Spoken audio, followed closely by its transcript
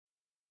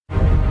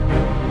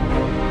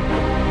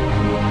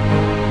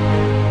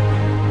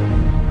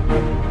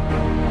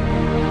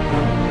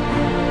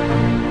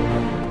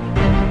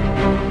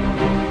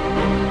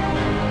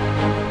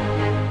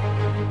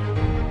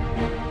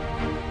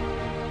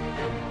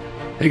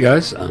Hey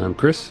guys, I'm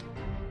Chris,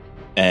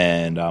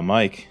 And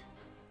Mike,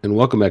 and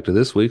welcome back to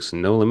this week's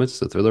No Limits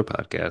to Thriller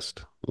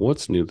podcast.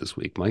 What's new this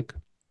week, Mike?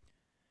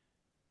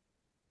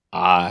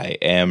 I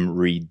am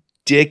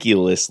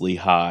ridiculously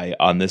high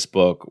on this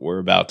book we're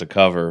about to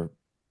cover.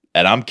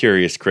 And I'm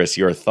curious, Chris,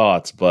 your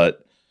thoughts,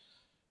 but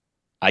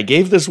I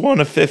gave this one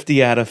a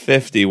 50 out of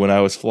 50 when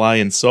I was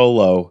flying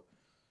solo.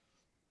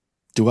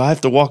 Do I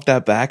have to walk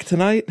that back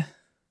tonight?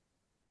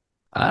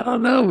 I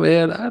don't know,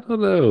 man. I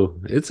don't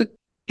know.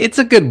 It's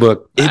a good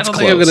book. It's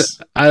close.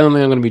 I don't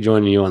think I'm gonna be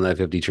joining you on that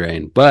 50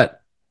 train,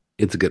 but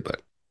it's a good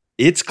book.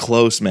 It's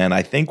close, man.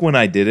 I think when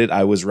I did it,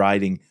 I was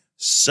riding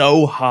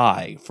so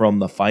high from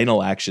the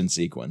final action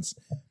sequence.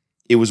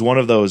 It was one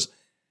of those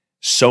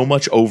so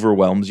much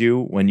overwhelms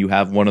you when you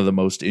have one of the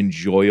most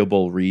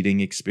enjoyable reading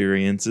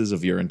experiences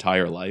of your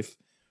entire life,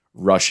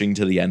 rushing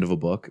to the end of a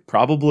book.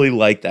 Probably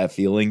like that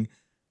feeling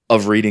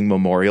of reading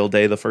Memorial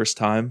Day the first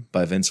time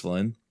by Vince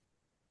Flynn.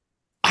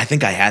 I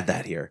think I had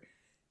that here.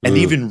 And Mm,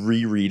 even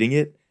rereading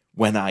it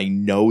when I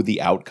know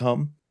the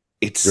outcome,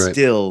 it's right.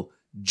 still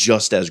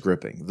just as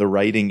gripping. The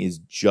writing is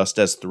just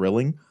as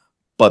thrilling.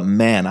 But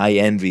man, I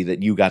envy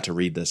that you got to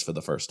read this for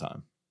the first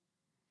time.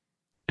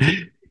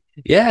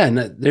 Yeah, and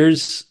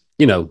there's,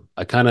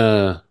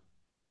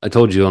 I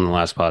told you on the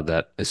last pod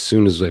that as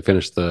soon as I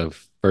finished the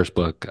first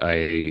book,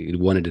 I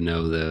wanted to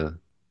know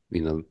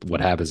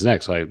what happens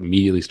next. So I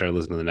immediately started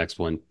listening to the next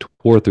one,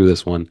 tore through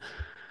this one.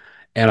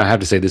 And I have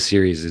to say, this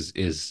series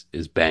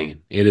is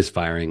banging. It is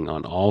firing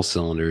on all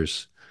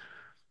cylinders.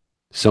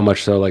 So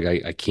much so, like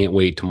I can't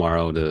wait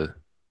tomorrow to.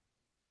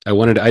 I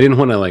didn't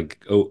want to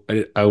like. Oh,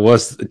 I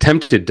was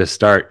tempted to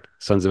start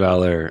Sons of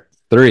Valor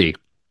 3,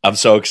 I'm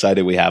so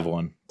excited we have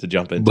one to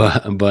jump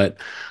into. but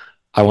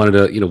I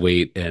wanted to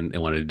wait and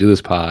wanted to do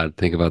this pod,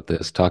 think about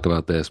this, talk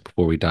about this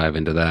before we dive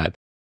into that.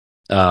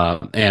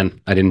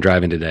 And I didn't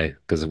drive in today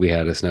because we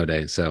had a snow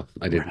day, so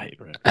I didn't Right,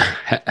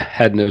 right.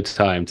 had no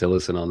time to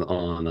listen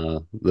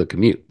on the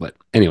commute. But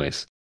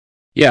anyways,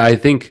 yeah, I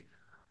think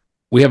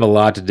we have a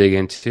lot to dig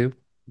into.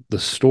 The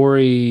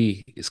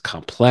story is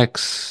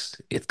complex.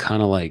 It's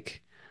kind of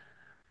like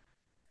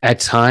at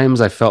times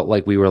I felt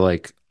like we were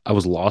like I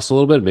was lost a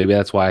little bit. Maybe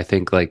that's why I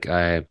think like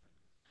I'm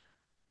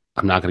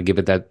not going to give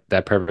it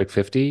that perfect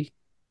 50.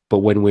 But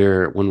when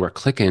we're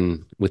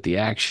clicking with the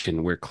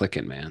action, we're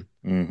clicking, man.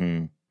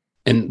 Mm-hmm.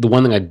 And the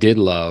one thing I did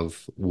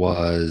love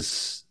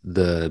was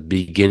the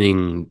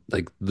beginning,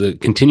 like the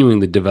continuing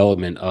the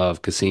development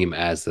of Kasim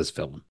as this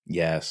villain,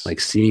 Yes. like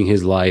seeing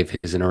his life,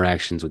 his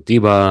interactions with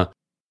Deba.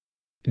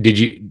 Did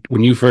you,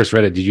 when you first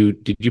read it,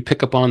 did you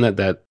pick up on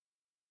that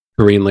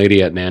Korean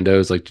lady at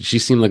Nando's? Like, did she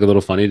seem like a little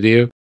funny to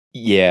you?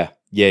 Yeah.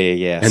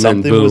 And then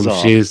Something was boom,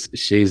 off. she's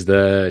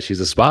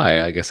a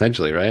spy, like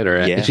essentially, right? Or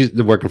and Yeah. she's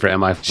working for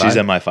She's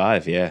MI5.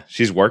 MI5. Yeah.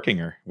 She's working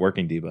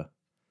Diva.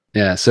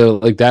 Yeah, so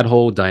like that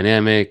whole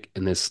dynamic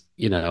and this,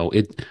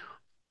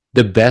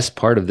 the best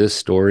part of this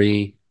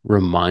story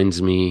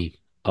reminds me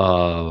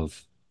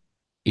of,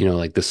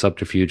 like the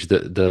subterfuge,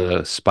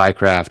 the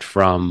spycraft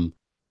from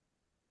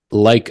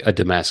like a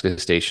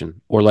Damascus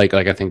Station, or like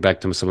I think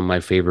back to some of my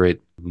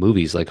favorite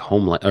movies like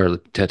Homeland or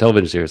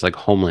television series like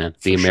Homeland,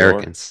 The For sure.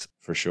 Americans,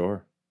 For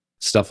sure.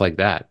 stuff like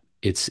that.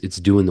 It's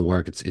doing the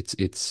work.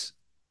 It's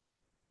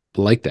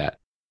like that.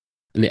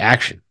 And the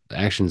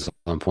action's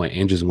on point.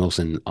 Andrews and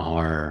Wilson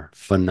are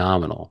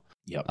phenomenal.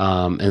 Yep.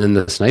 And then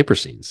the sniper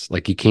scenes,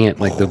 like you can't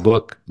like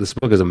this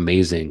book is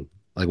amazing.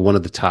 Like one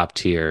of the top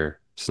tier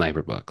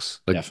sniper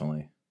books. Like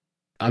Definitely.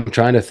 I'm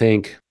trying to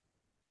think,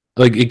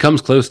 like it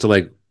comes close to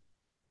like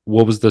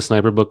what was the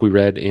sniper book we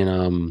read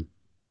in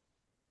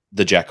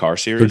The Jack Carr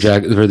series.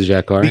 For the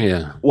Jack Carr? Be-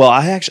 Yeah. well,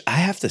 I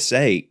have to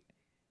say,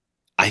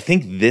 I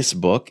think this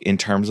book, in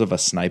terms of a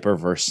sniper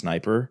versus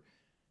sniper,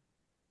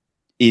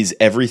 is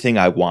everything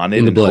I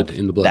wanted and hoped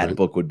In the blood, that right?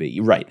 book would be.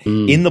 Right.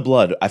 Mm, In the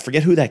Blood. I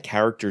forget who that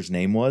character's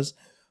name was,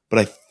 but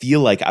I feel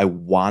like I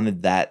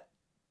wanted that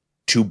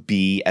to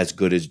be as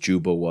good as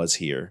Juba was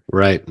here.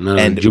 right. No,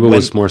 And Juba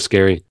was more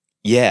scary.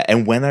 yeah,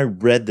 and when I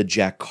read the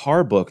Jack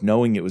Carr book,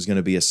 knowing it was going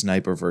to be a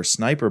sniper versus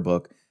sniper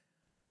book,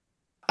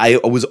 I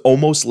was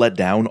almost let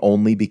down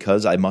only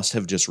because I must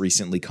have just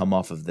recently come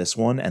off of this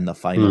one and the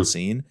final Mm,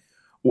 scene.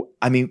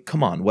 I mean,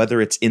 come on,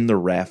 whether it's in the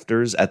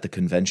rafters at the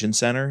convention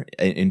center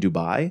in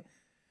Dubai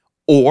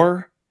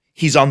or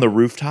he's on the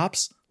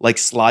rooftops, like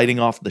sliding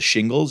off the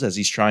shingles as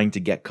he's trying to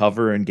get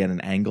cover and get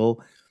an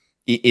angle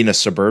in a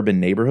suburban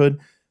neighborhood.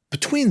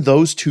 Between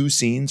those two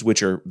scenes,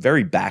 which are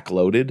very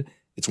backloaded,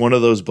 it's one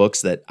of those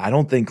books that I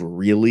don't think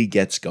really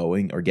gets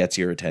going or gets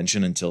your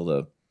attention until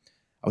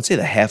I would say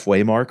the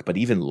halfway mark, but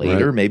even right.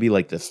 later, maybe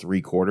like the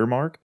 3/4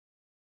 mark.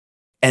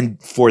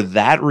 And for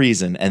that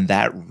reason and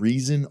that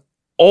reason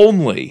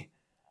only,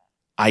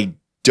 I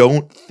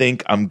don't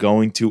think I'm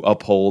going to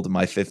uphold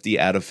my 50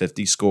 out of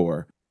 50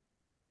 score.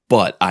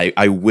 But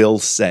I will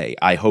say,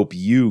 I hope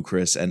you,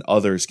 Chris, and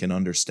others can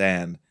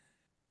understand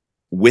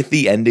with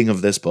the ending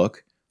of this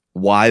book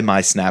why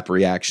my snap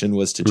reaction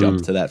was to jump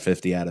Mm, to that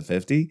 50 out of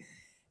 50.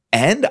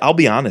 And I'll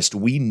be honest,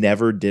 we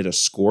never did a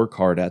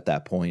scorecard at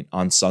that point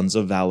on Sons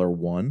of Valor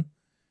 1.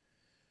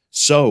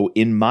 So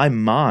in my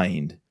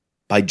mind,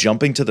 by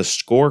jumping to the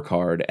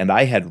scorecard, and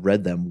I had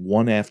read them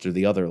one after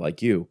the other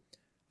like you,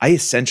 I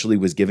essentially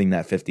was giving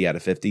that 50 out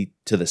of 50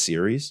 to the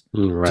series,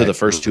 to the Right.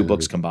 first two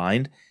books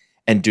combined.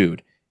 And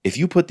dude, if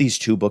you put these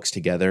two books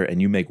together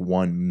and you make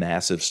one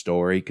massive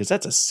story, because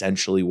that's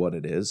essentially what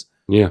it is,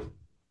 Yeah.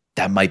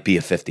 that might be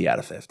a 50 out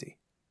of 50.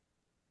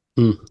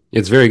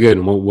 It's very good.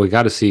 And we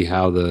got to see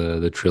how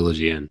the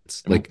trilogy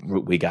ends. Like,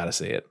 We got to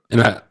see it.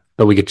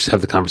 but we could just have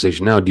the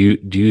conversation now. Do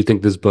you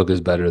think this book is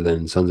better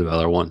than Sons of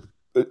Valor 1?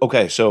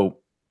 Okay, so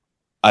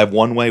I have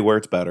one way where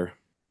it's better,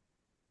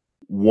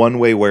 one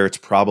way where it's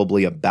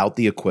probably about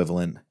the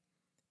equivalent,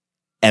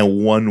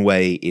 and one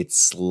way it's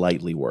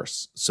slightly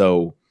worse.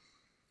 So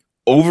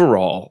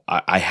overall,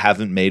 I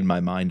haven't made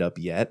my mind up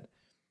yet,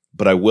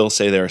 but I will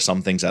say there are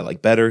some things I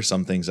like better,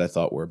 some things I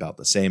thought were about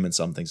the same, and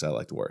some things I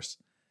liked worse.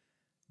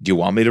 Do you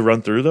want me to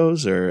run through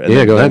those, or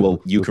Yeah, go ahead.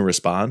 You can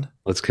respond?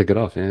 Let's kick it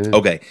off. Yeah.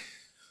 Okay.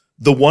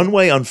 The one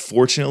way,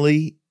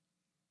 unfortunately,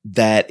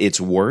 that it's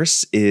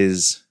worse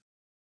is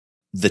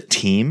the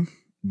team,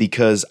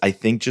 because I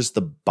think just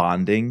the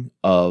bonding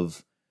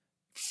of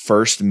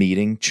first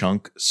meeting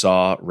Chunk,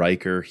 Saw,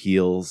 Riker,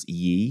 Heels,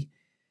 Yi,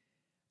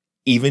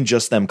 even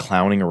just them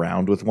clowning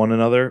around with one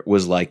another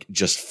was like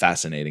just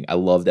fascinating. I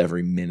loved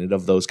every minute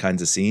of those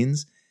kinds of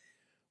scenes.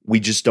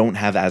 We just don't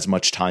have as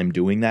much time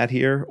doing that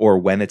here, or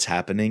when it's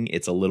happening,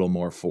 it's a little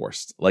more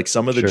forced. Like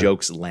some of the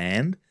jokes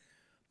land,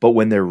 but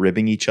when they're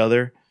ribbing each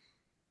other,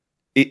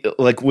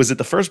 like, was it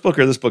the first book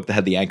or this book that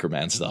had the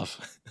Anchorman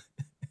stuff?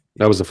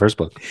 That was the first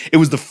book. It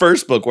was the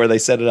first book where they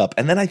set it up,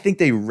 and then I think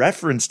they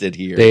referenced it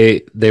here.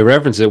 They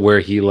reference it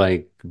where he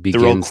like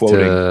begins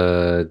quoting.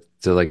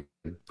 to like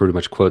pretty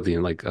much quote the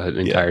like an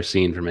entire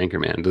scene from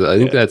Anchorman. I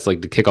think that's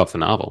like to kick off the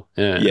novel.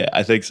 Yeah,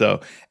 I think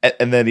so.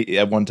 And then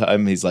at one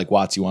time he's like,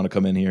 "Watts, you want to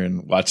come in here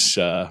and watch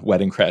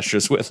Wedding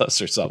Crashers with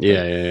us or something?"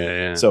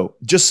 Yeah. So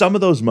just some of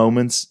those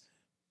moments,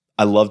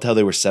 I loved how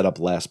they were set up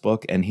last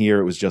book, and here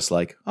it was just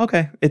like,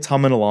 okay, it's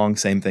humming along,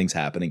 same things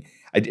happening.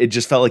 It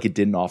just felt like it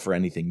didn't offer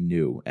anything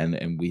new,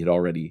 and we had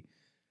already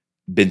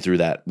been through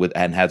that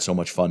and had so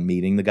much fun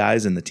meeting the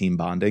guys and the team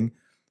bonding,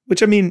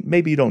 which, I mean,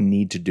 maybe you don't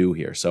need to do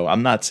here. So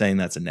I'm not saying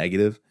that's a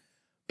negative,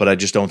 but I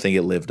just don't think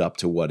it lived up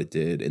to what it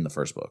did in the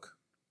first book.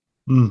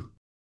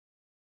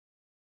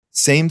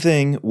 Same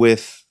thing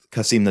with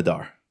Qasim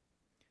Nadar.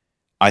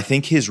 I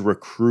think his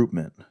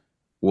recruitment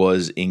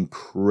was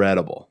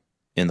incredible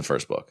in the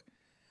first book.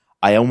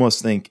 I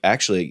almost think,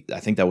 actually, I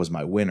think that was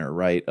my winner,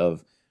 right,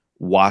 of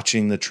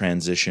watching the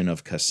transition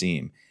of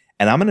Qasim.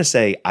 And I'm going to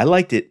say I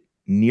liked it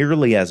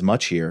nearly as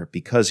much here,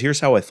 because here's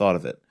how I thought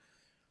of it.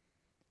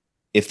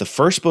 If the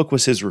first book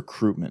was his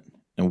recruitment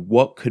and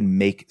what could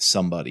make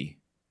somebody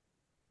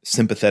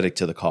sympathetic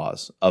to the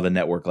cause of a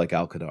network like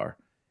Al-Qadar,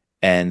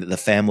 and the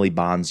family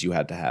bonds you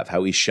had to have,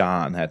 how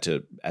Ishan had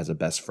to, as a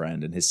best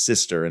friend, and his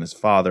sister and his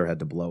father had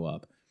to blow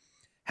up.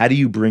 How do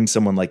you bring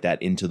someone like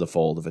that into the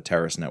fold of a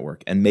terrorist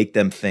network and make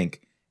them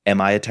think, am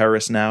I a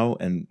terrorist now?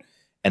 And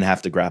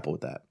have to grapple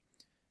with that.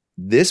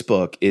 This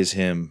book is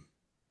him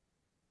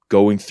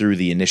going through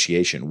the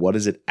initiation. What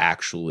does it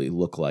actually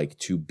look like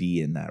to be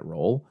in that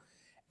role?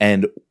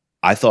 And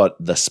I thought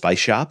the spice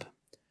shop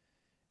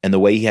and the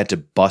way he had to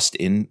bust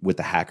in with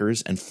the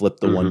hackers and flip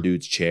the one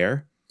dude's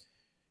chair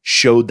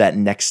showed that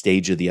next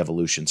stage of the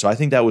evolution. So I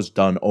think that was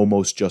done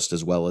almost just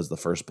as well as the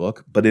first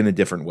book, but in a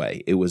different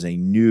way. It was a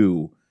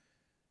new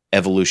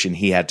evolution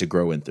he had to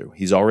grow in through.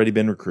 He's already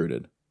been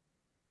recruited,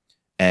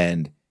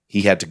 and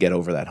he had to get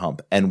over that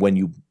hump. And when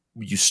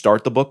you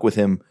start the book with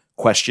him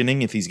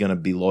questioning if he's going to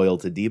be loyal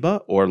to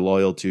Diba or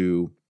loyal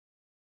to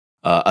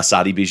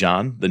Asadi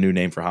Bijan, the new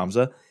name for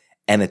Hamza,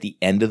 and at the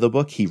end of the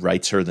book, he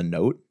writes her the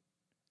note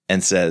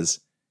and says,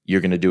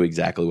 "You're going to do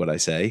exactly what I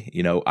say.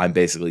 You know, I'm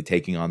basically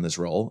taking on this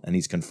role," and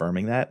he's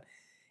confirming that.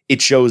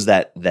 It shows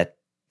that that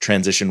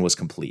transition was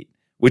complete,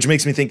 which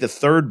makes me think the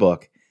third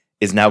book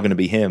is now going to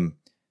be him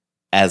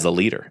as a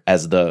leader,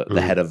 as the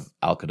head of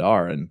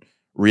Al-Qadar, and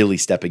really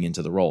stepping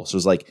into the role. So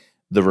it's like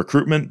the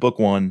recruitment, book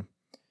one,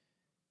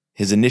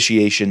 his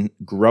initiation,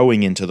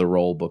 growing into the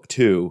role, book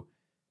two,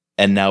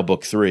 and now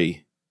book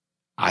three.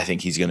 I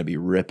think he's going to be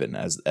ripping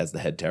as the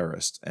head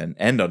terrorist and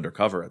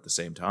undercover at the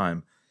same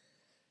time.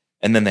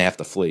 And then they have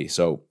to flee.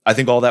 So I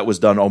think all that was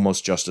done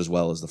almost just as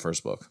well as the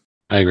first book.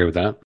 I agree with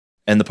that.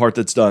 And the part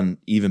that's done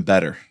even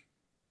better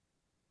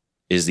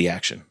is the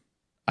action.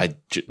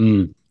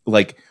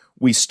 Like,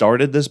 we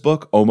started this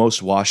book,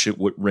 almost wash it,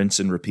 rinse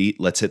and repeat.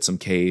 Let's hit some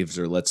caves,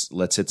 or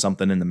let's hit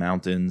something in the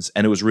mountains.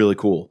 And it was really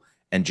cool.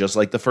 And just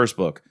like the first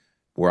book,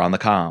 we're on the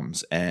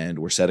comms and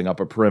we're setting up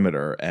a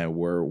perimeter and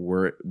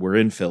we're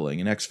infilling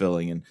and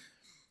exfilling. And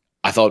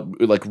I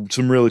thought like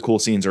some really cool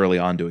scenes early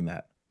on doing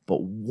that.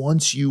 But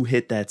once you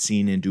hit that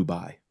scene in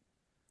Dubai,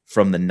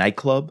 from the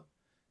nightclub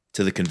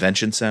to the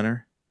convention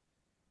center,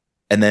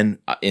 and then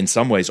in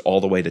some ways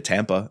all the way to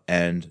Tampa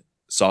and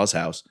Saw's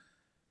house,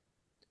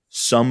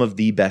 some of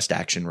the best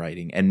action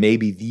writing, and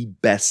maybe the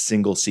best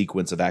single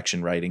sequence of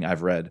action writing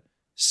I've read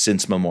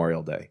since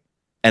Memorial Day.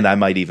 And I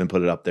might even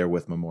put it up there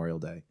with Memorial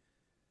Day.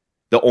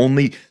 The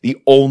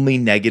only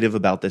negative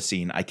about this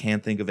scene, I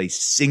can't think of a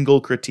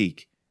single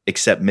critique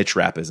except Mitch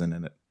Rapp isn't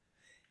in it.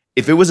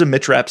 If it was a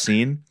Mitch Rapp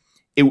scene,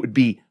 it would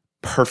be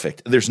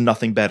perfect. There's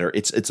nothing better.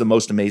 It's the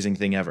most amazing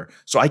thing ever.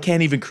 So I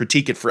can't even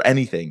critique it for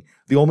anything.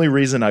 The only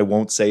reason I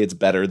won't say it's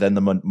better than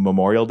the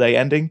Memorial Day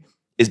ending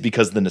is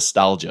because the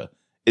nostalgia.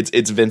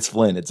 It's Vince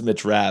Flynn. It's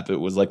Mitch Rapp. It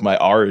was like my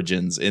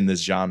origins in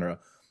this genre.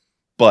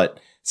 But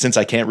since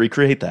I can't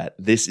recreate that,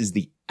 this is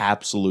the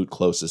absolute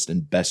closest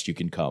and best you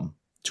can come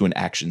to an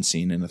action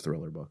scene in a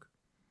thriller book.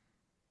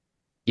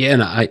 Yeah,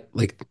 and I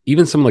like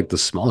even some like the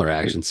smaller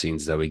action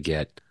scenes that we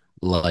get,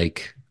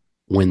 like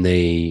when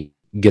they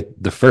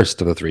get the first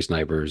of the three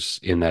snipers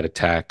in that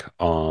attack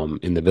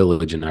in the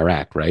village in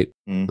Iraq, right?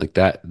 Mm. Like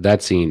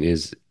that scene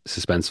is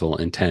suspenseful,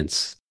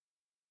 intense.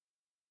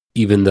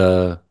 Even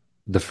the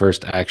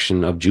first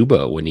action of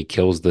Juba when he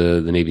kills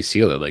the Navy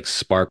SEAL that like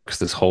sparks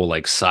this whole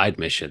like side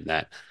mission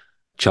that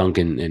Chunk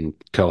and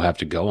Co have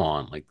to go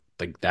on. Like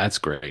that's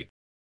great.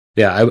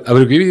 Yeah, I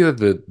would agree with you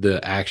that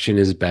the action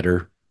is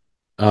better.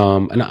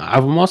 And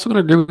I'm also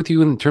going to agree with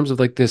you in terms of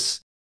like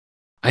this.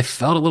 I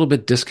felt a little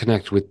bit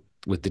disconnect with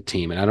the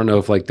team, and I don't know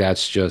if like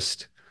that's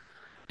just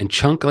and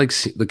Chunk like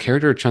the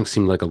character of Chunk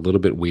seemed like a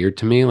little bit weird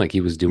to me. Like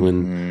he was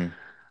doing Hmm.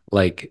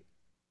 like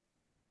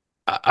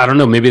I don't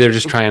know. Maybe they're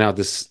just trying out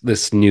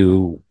this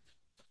new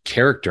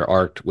character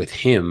arc with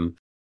him,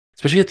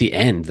 especially at the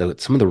end.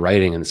 Some of the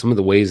writing and some of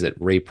the ways that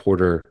Ray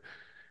Porter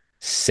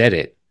said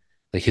it,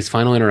 like his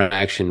final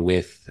interaction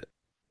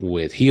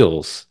with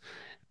Heels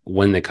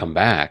when they come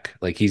back,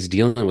 like he's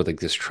dealing with like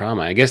this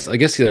trauma. I guess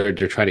they're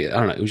trying to. I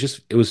don't know.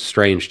 It was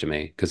strange to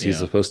me because he's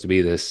Yeah. supposed to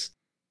be this,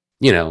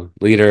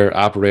 leader,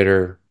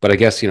 operator, but I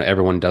guess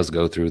everyone does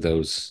go through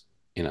those.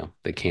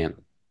 They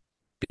can't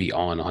be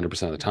on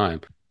 100% of the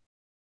time.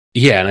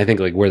 Yeah, and I think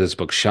like where this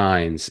book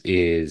shines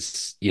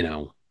is,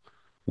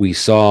 we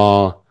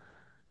saw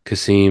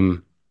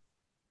Kasim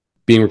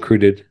being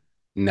recruited.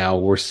 Now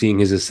we're seeing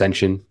his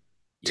ascension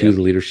to Yep.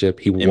 the leadership.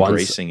 He wants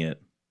Embracing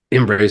it.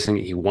 embracing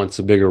it. He wants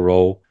a bigger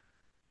role,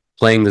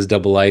 playing this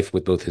double life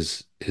with both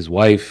his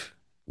wife,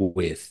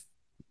 with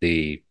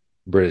the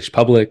British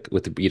public,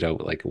 with the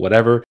like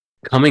whatever.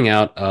 Coming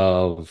out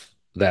of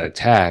that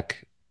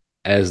attack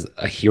as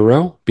a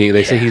hero, being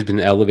they say Yeah. he's been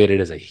elevated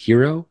as a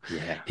hero.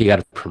 Yeah. He got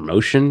a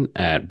promotion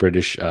at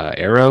British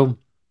Aero,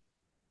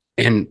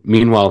 and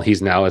meanwhile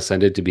he's now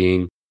ascended to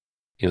being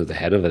the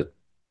head of a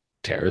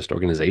terrorist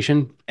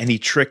organization. And he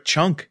tricked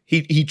Chunk.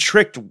 He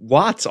tricked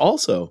Watts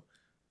also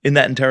in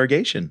that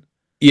interrogation.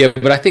 Yeah,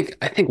 but I think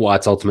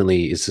Watts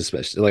ultimately is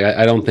suspicious. Like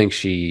I don't think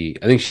she.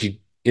 I think she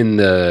in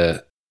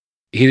the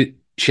she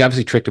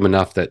obviously tricked him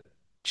enough that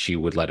she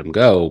would let him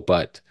go,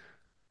 but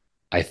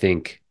I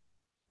think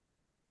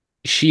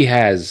she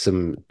has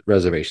some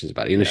reservations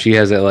about it. Yeah. She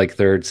has that like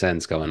third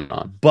sense going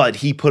on. But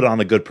he put on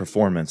a good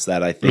performance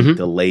that I think Hmm.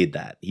 delayed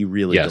that. He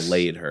really Yes.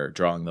 delayed her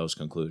drawing those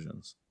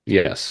conclusions.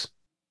 Yes.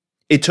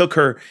 It took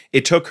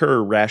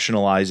her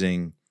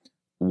rationalizing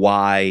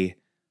why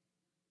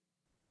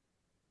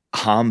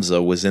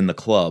Hamza was in the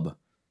club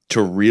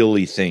to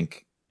really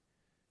think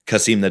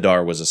Qasim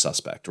Nadar was a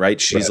suspect, right?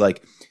 She's Right.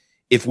 like,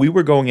 if we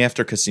were going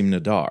after Qasim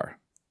Nadar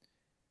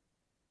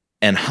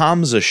and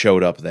Hamza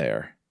showed up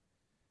there,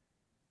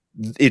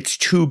 it's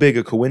too big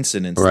a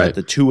coincidence that Right.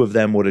 the two of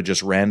them would have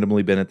just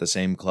randomly been at the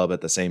same club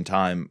at the same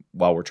time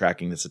while we're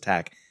tracking this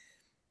attack.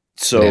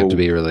 They have to So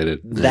be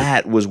related. Yeah.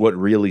 that was what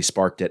really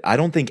sparked it. I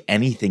don't think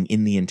anything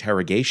in the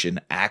interrogation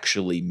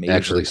actually made her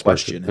Actually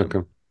sparked it. question him.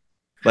 Okay.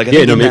 Like I Yeah.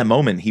 think No. in that Maybe,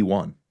 moment he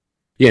won.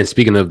 yeah. And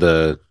speaking of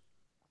that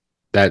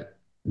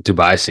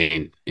Dubai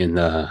scene in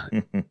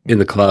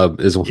the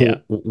club is Yeah.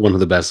 one of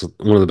the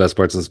best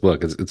parts of this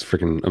book. It's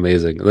freaking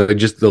amazing. Like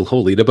just the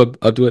whole lead up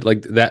to it,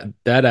 like that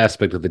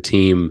aspect of the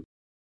team,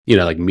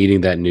 like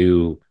meeting that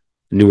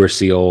newer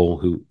SEAL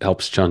who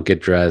helps Chunk get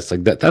dressed,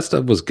 like that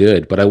stuff was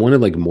good. But I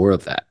wanted like more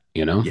of that.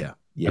 Yeah. I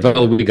Yeah. felt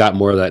Yeah. like we got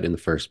more of that in the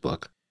first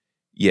book.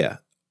 Yeah.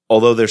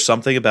 Although there's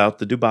something about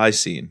the Dubai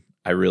scene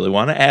I really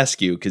want to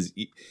ask you because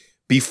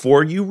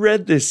before you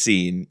read this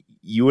scene,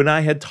 you and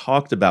I had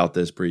talked about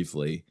this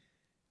briefly,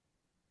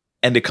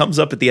 and it comes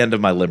up at the end of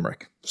my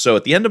limerick. So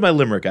at the end of my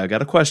limerick, I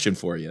got a question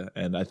for you,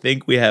 and I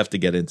think we have to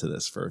get into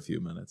this for a few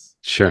minutes.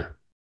 Sure.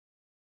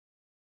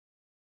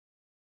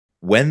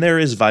 When there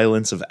is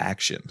violence of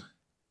action,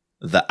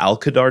 the Al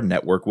Qadar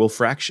network will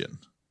fraction.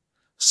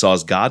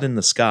 Saws God in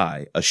the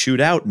sky, a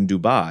shootout in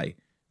Dubai,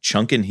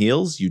 chunk and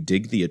heels, you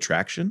dig the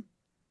attraction?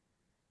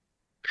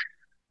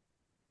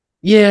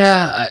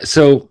 Yeah.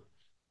 So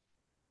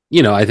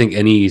I think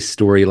any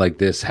story like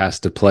this has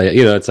to play.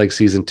 It's like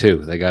season two.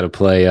 They got to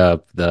play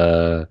up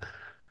obviously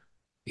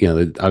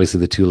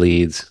the two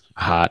leads,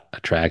 hot,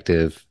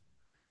 attractive.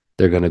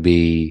 They're going to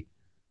be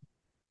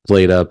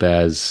played up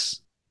as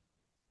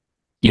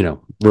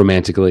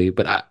romantically.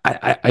 But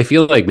I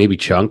feel like maybe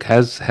Chunk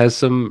has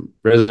some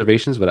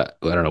reservations, but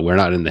I don't know. We're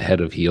not in the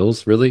head of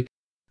heels really,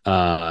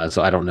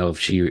 so I don't know if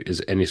she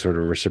is any sort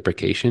of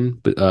reciprocation,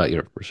 but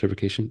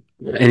reciprocation,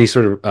 any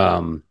sort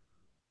of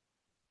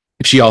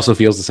if she also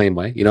feels the same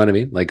way. You know what I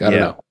mean? Like I don't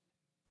Yeah. know.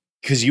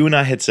 Because you and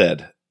I had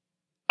said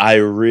I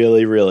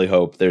really, really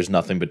hope there's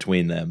nothing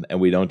between them and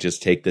we don't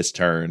just take this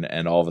turn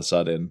and all of a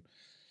sudden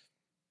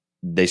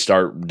they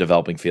start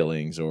developing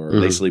feelings or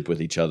they Hmm. sleep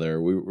with each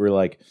other. We're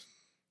like,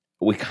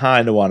 we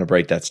kind of want to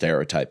break that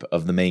stereotype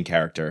of the main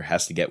character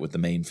has to get with the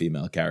main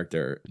female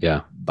character.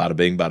 Yeah, Bada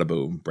bing, bada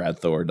boom. Brad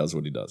Thor does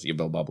what he does.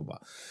 Blah, blah, blah,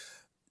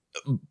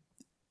 blah.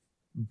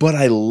 But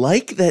I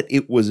like that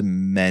it was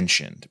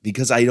mentioned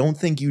because I don't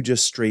think you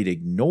just straight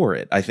ignore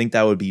it. I think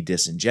that would be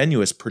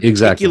disingenuous, exactly.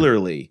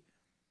 particularly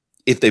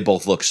if they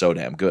both look so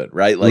damn good,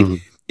 right? Like, Hmm.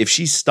 if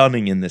she's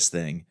stunning in this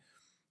thing,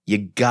 you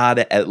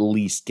gotta at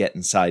least get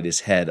inside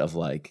his head of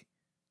like,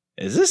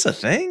 is this a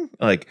thing?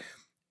 Like,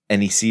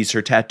 and he sees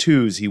her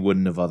tattoos he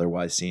wouldn't have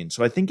otherwise seen.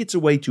 So I think it's a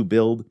way to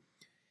build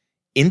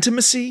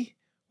intimacy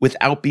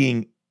without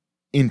being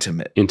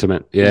intimate,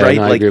 Intimate. Yeah, no, right?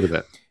 I agree Like, with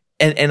that.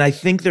 and I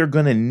think they're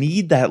gonna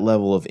need that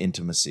level of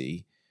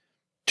intimacy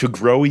to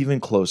grow even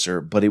closer,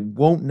 but it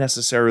won't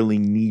necessarily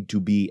need to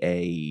be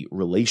a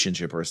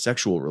relationship or a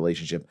sexual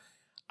relationship.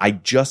 I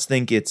just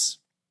think it's,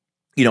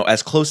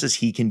 as close as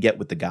he can get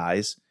with the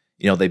guys,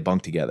 they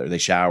bunk together, they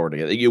shower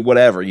together,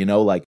 whatever,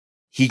 like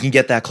he can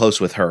get that close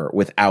with her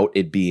without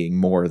it being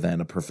more than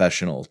a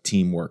professional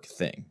teamwork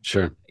thing.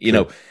 Sure, You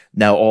sure. know,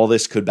 now all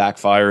this could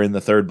backfire in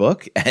the third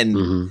book and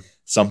Hmm.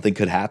 something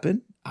could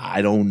happen.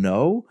 I don't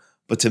know.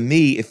 But to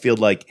me, it feels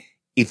like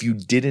if you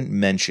didn't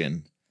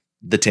mention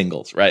the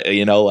tingles, right?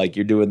 Like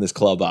you're doing this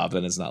club op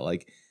and it's not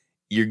like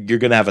you're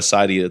gonna have a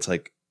side of you that's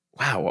like,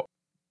 wow,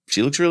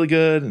 she looks really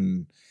good.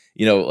 And,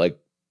 like,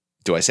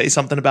 do I say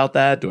something about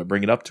that? Do I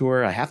bring it up to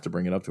her? I have to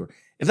bring it up to her.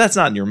 If that's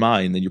not in your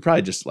mind, then you're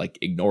probably just like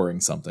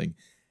ignoring something.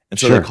 And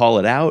so they Sure. call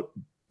it out.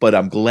 But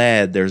I'm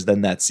glad there's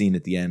then that scene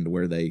at the end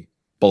where they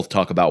both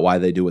talk about why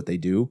they do what they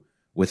do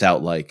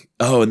without like,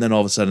 oh, and then all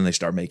of a sudden they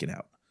start making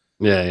out.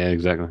 Yeah, yeah,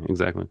 exactly,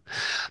 exactly.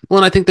 Well,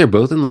 and I think they're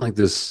both in like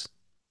this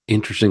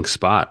interesting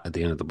spot at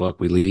the end of the book.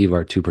 We leave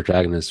our two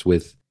protagonists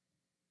with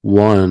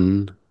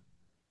one,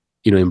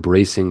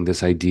 embracing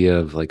this idea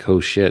of like,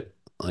 oh shit,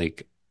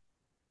 like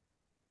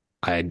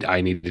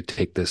I need to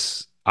take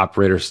this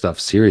operator stuff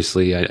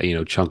seriously.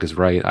 Chunk is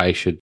right. I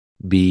should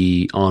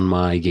be on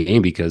my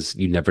game because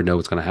you never know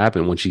what's going to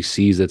happen. When she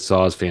sees that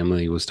Saw's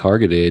family was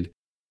targeted,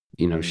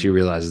 she Mm,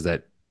 realizes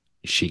that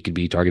she could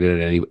be targeted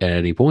at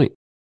any point.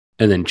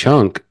 And then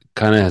Chunk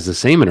kind of has the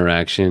same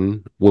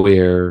interaction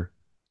where,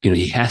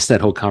 he has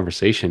that whole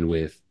conversation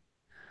with,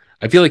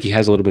 I feel like he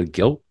has a little bit of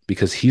guilt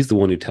because he's the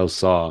one who tells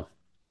Saw,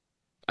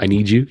 I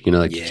need you,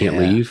 like you can't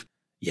yeah. leave.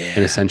 And Yeah.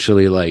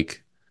 essentially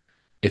like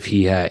if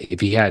he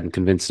hadn't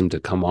convinced him to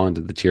come on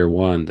to the tier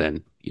one,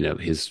 then,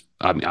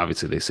 I mean,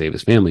 obviously they save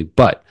his family,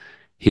 but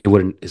his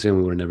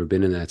family would have never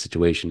been in that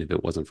situation if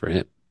it wasn't for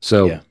him.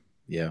 So Yeah.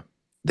 Yeah.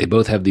 they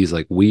both have these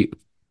like we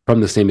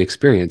from the same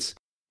experience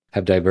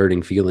have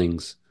diverting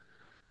feelings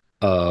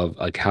of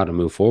like how to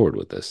move forward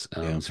with this.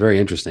 Yeah. It's very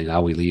interesting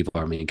how we leave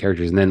our main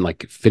characters and then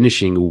like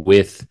finishing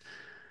with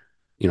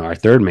our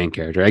third main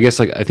character. I guess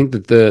like I think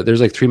that there's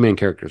like three main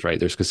characters, right?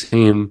 There's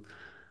Kasim,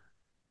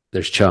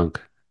 there's Chunk,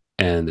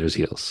 and there's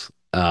Heels.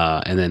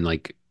 And then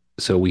like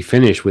so we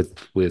finish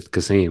with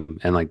Kasim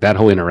and like that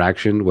whole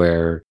interaction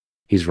where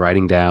he's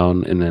writing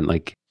down and then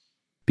like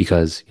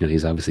because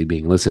he's obviously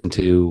being listened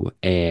to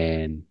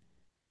and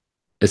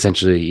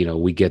essentially,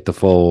 we get the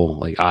full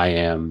like I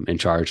am in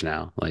charge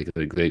now. Like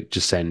they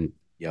just send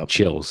Yep.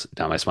 chills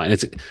down my spine.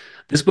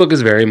 This book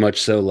is very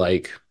much so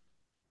like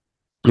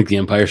The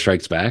Empire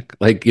Strikes Back.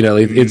 Like,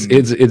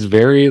 Mm, it's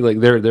very like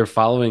they're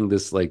following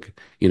this like,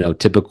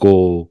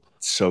 typical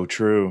so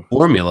true.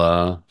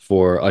 formula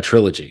for a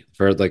trilogy,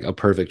 for like a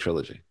perfect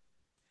trilogy.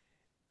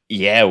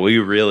 Yeah, we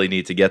really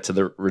need to get to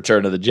the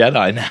Return of the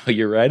Jedi now.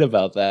 You're right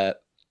about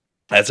that.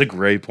 That's a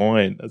great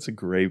point. That's a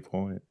great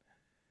point.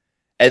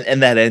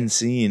 And that end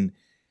scene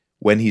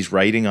when he's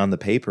writing on the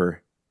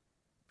paper,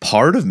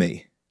 part of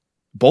me,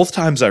 both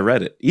times I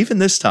read it, even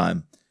this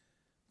time,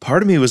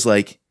 part of me was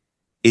like,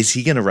 is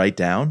he going to write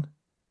down,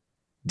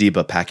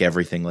 Deba, pack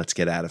everything, let's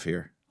get out of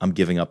here. I'm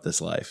giving up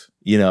this life,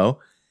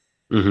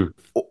 Hmm.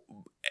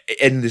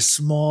 And this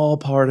small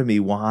part of me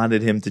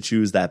wanted him to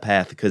choose that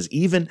path because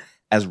even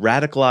as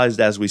radicalized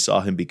as we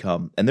saw him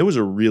become, and there was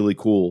a really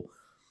cool,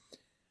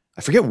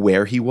 I forget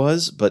where he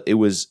was, but it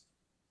was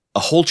a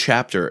whole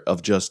chapter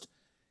of just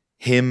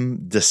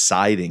him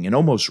deciding and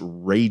almost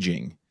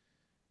raging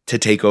to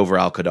take over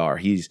Al Qadar.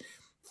 He's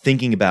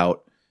thinking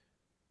about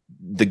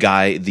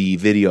the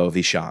video of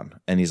Ishan,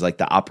 and he's like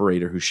the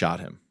operator who shot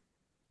him.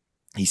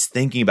 He's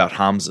thinking about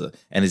Hamza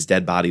and his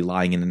dead body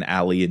lying in an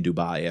alley in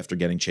Dubai after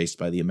getting chased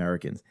by the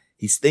Americans.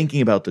 He's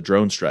thinking about the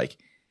drone strike,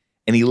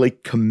 and he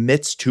like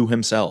commits to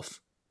himself.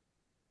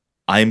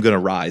 I am going to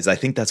rise. I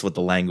think that's what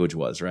the language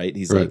was, right?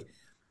 He's Right. like,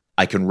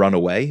 I can run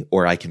away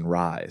or I can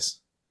rise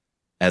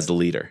as the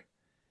leader.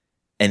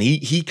 And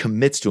he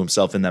commits to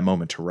himself in that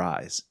moment to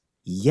rise.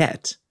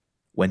 Yet,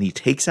 when he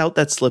takes out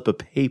that slip of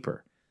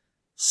paper,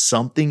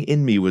 something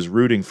in me was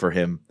rooting for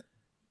him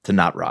to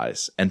not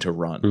rise and to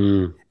run.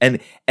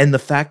 Mm. And the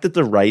fact that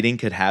the writing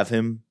could have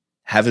him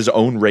have his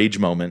own rage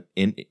moment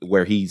in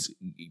where he's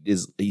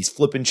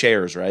flipping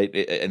chairs, right,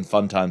 in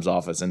Fun Time's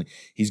office, and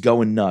he's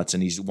going nuts,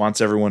 and he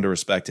wants everyone to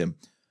respect him.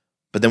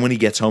 But then when he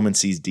gets home and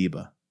sees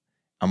Deba,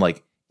 I'm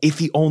like, if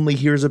he only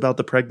hears about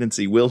the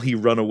pregnancy, will he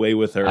run away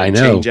with her I and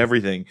change know.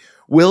 everything?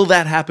 Will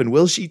that happen?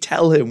 Will she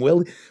tell him?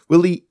 Will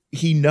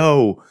he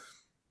know?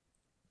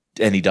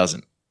 And he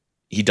doesn't.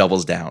 He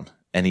doubles down.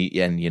 And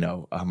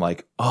I'm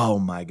like, oh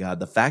my God,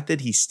 the fact that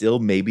he still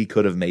maybe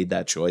could have made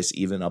that choice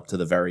even up to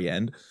the very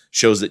end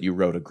shows that you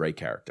wrote a great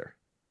character.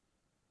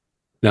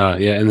 No,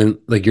 yeah, and then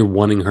like you're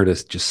wanting her to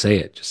just say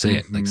it,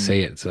 like Mm-hmm.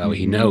 say it, so that way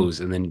he Mm-hmm. knows.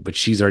 And then, but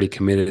she's already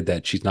committed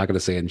that she's not going to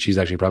say it, and she's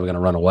actually probably going to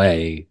run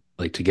away,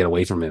 like to get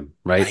away from him,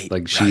 right? Right,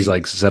 Like she's right.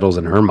 like settles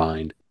in her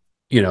mind,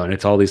 and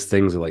it's all these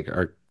things that like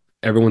are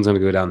everyone's going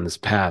to go down this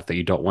path that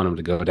you don't want them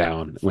to go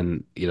down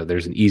when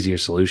there's an easier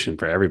solution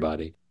for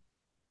everybody.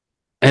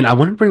 And I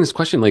want to bring this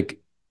question, like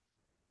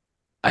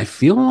I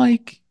feel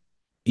like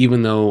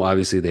even though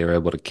obviously they were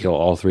able to kill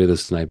all three of the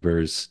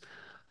snipers,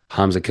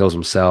 Hamza kills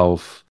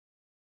himself.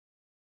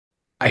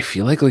 I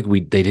feel like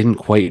they didn't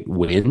quite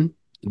win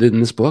in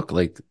this book.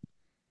 Like,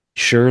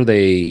 sure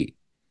they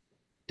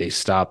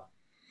stopped,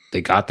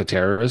 they got the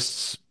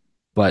terrorists,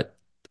 but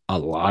a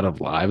lot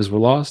of lives were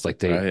lost.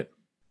 Like Right.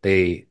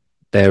 they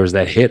there was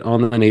that hit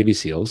on the Navy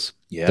SEALs.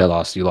 They Yeah.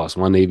 lost You lost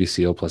one Navy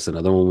SEAL plus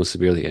another one was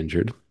severely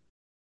injured.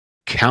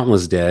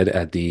 Countless dead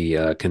at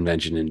the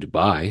convention in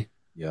Dubai,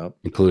 Yep.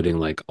 including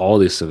like all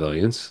these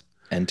civilians.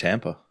 And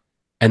Tampa.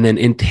 And then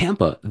in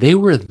Tampa, they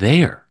were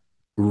there,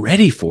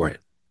 ready for it,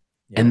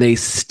 and Yep. they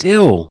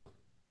still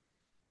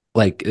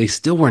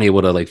weren't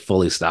able to like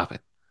fully stop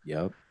it.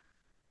 Yep.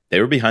 They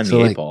were behind So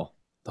the eight like ball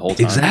the whole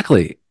time.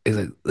 exactly,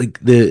 it's like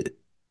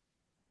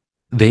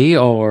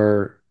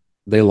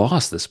they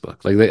lost this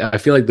book. Like I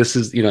feel like this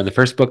is in the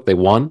first book they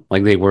won.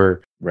 Like they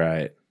were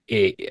Right.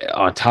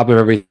 on top of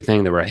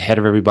everything. They were ahead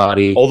of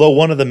everybody. Although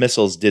one of the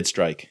missiles did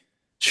strike.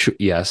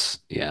 Yes,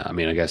 yeah. I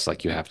mean, I guess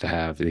like you have to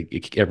have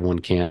everyone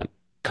can't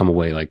come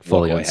away like Walk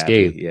fully away happy.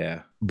 unscathed,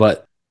 Yeah.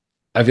 but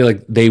I feel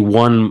like they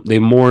won. They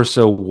more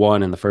so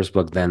won in the first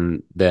book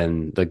than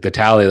like the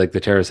tally. Like the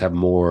terrorists have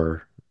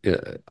more,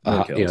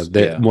 More kills.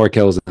 Yeah. more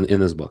kills in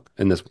this book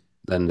in this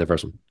than the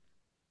first one.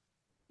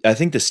 I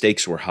think the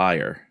stakes were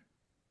higher.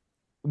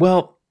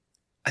 Well,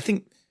 I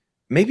think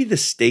maybe the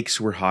stakes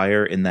were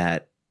higher in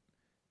that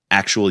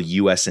actual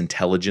US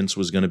intelligence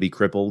was going to be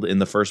crippled in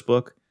the first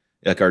book,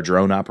 like our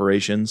drone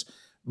operations.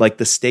 Like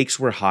the stakes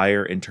were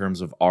higher in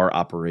terms of our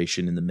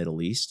operation in the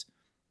Middle East,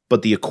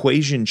 but the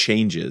equation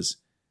changes,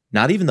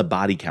 not even the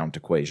body count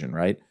equation,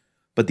 right?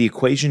 But the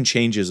equation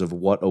changes of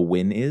what a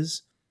win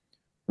is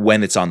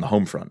when it's on the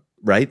home front,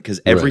 right? Because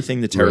Right,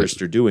 everything the right,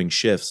 terrorists are doing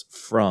shifts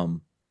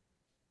from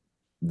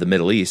the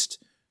Middle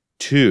East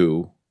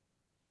to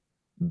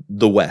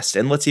the West.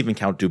 And let's even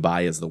count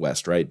Dubai as the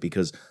West, right?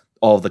 Because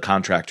all of the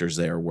contractors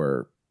there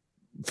were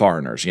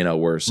foreigners,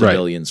 were right.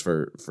 civilians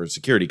for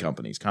security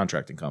companies,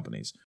 contracting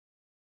companies.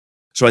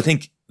 So I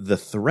think the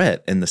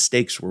threat and the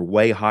stakes were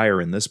way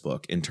higher in this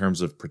book in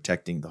terms of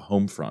protecting the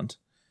home front.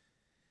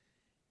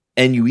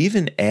 And you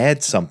even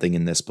add something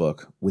in this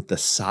book with the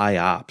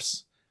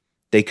psyops.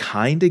 They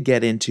kind of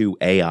get into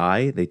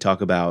AI. They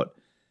talk about,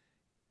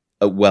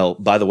 well,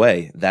 by the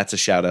way, that's a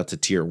shout out to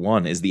Tier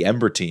 1 is the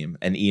Ember team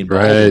and Ian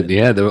Right. Baldwin.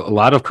 Yeah, there were a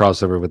lot of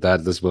crossover with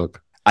this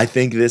book. I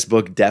think this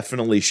book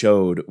definitely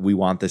showed we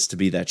want this to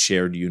be that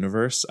shared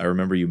universe. I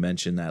remember you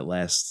mentioned that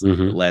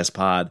Hmm. last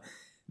pod.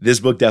 This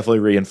book definitely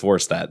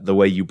reinforced that, the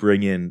way you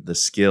bring in the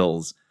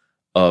skills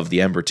of the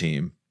Ember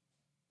team,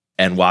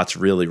 and Watts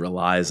really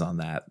relies on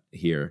that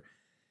here.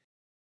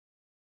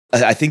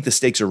 I think the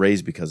stakes are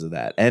raised because of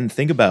that. And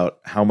think about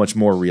how much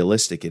more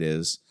realistic it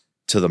is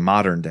to the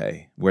modern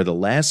day, where the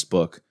last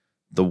book,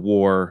 the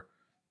war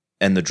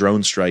and the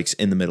drone strikes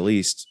in the Middle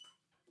East,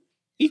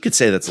 you could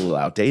say that's a little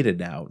outdated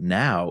now.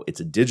 Now it's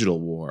a digital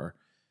war.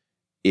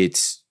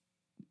 It's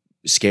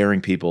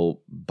scaring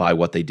people by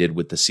what they did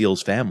with the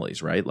SEALs'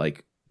 families, right?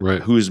 Like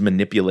Right. who's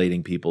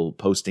manipulating people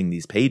posting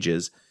these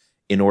pages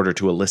in order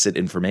to elicit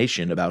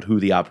information about who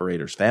the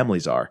operators'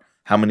 families are.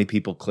 How many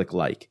people click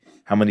like?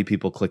 How many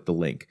people click the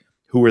link?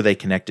 Who are they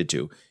connected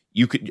to?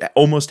 You could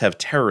almost have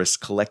terrorists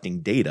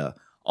collecting data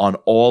on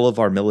all of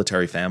our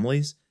military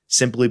families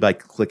simply by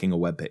clicking a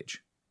web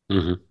page.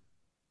 Hmm.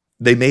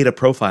 They made a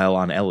profile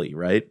on Ellie,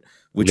 right?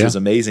 Which Yeah. was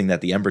amazing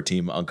that the Ember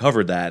team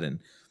uncovered that and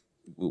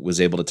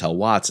was able to tell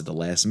Watts at the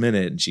last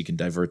minute, and she can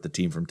divert the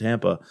team from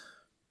Tampa.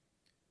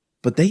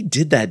 But they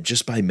did that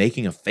just by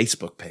making a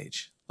Facebook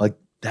page. Like,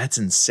 that's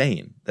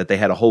insane that they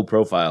had a whole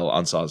profile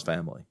on Saw's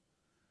family.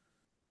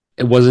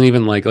 It wasn't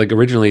even like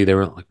originally they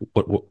were like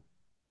what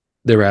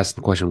they were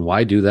asking the question,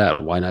 why do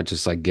that? Why not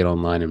just like get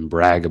online and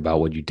brag about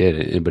what you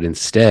did? But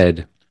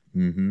instead,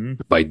 Mm-hmm.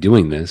 by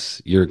doing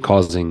this, you're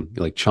causing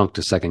like Chunk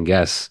to second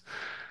guess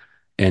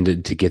and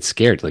to get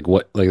scared. Like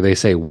they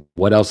say,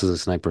 what else is a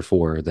sniper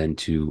for than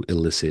to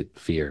elicit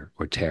fear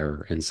or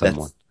terror in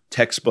someone? That's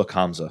textbook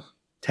Hamza. Yeah.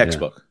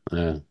 Textbook.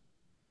 Yeah.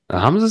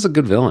 Hamza's a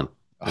good villain.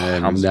 Oh,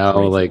 And Hamza's a now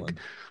great like villain.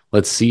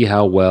 let's see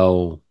how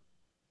well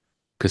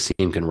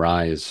Kasim can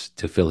rise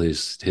to fill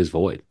his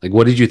void. Like,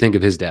 what did you think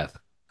of his death?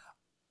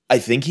 I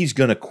think he's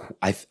gonna.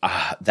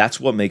 That's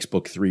what makes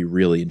book 3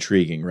 really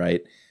intriguing,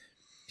 right?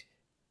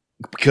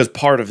 Because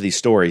part of these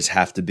stories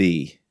have to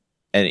be,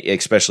 and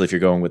especially if you're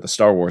going with the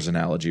Star Wars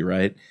analogy,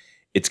 right?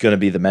 It's going to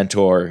be the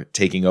mentor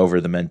taking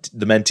over the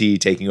mentee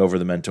taking over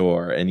the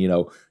mentor, and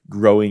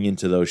growing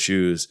into those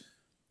shoes.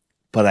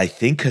 But I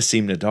think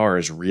Kasim Nadar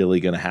is really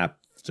going to have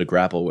to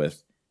grapple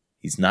with.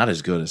 He's not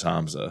as good as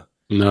Hamza.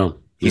 No,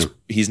 no.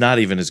 He's not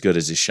even as good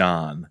as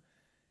Ishan.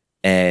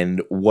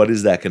 And what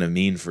is that going to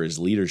mean for his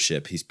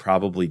leadership? He's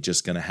probably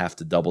just going to have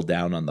to double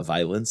down on the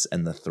violence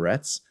and the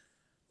threats.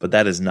 But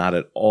that is not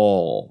at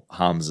all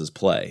Hamza's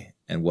play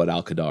and what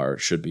Al Qadar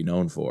should be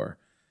known for.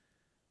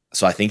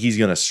 So I think he's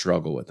going to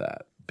struggle with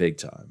that big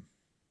time.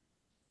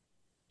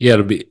 Yeah,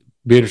 it'll be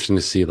interesting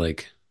to see.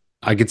 Like,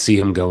 I could see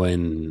him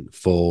going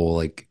full,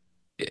 like,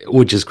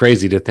 which is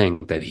crazy to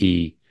think that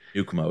he,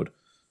 Nuke mode.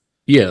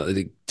 yeah,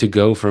 like, to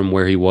go from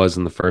where he was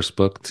in the first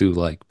book to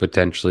like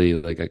potentially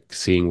like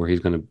seeing where he's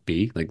going to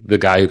be. Like the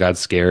guy who got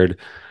scared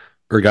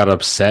or got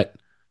upset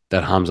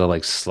that Hamza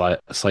like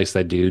sliced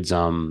that dude's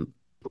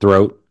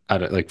throat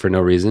out of, like for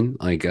no reason.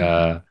 Like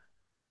Mm-hmm.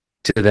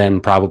 to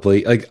then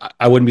probably like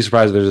I wouldn't be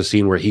surprised if there's a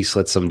scene where he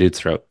slits some dude's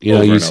throat. You know,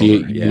 Over you and see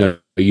over. it, Yeah.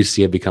 you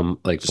see it become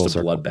like Just full a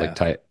circle, like bloodbath.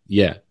 tight.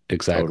 Yeah,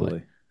 exactly.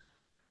 Totally.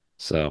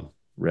 So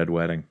Red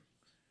Wedding.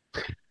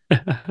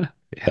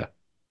 yeah,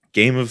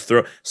 Game of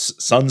Thrones.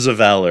 Sons of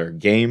Valor.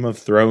 Game of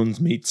Thrones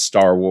meets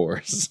Star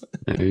Wars.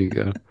 there you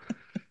go.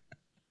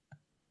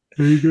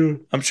 There you go.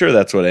 I'm sure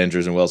that's what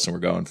Andrews and Wilson were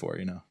going for.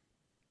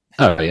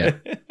 Oh yeah.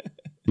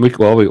 We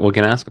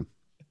can ask him.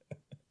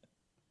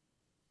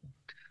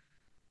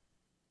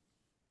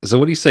 So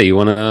what do you say? You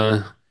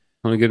wanna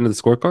get into the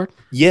scorecard?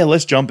 Yeah,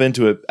 let's jump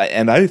into it.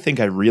 And I think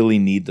I really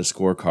need the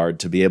scorecard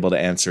to be able to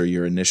answer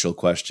your initial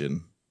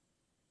question.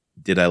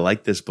 Did I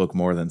like this book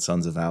more than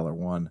Sons of Valor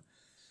 1?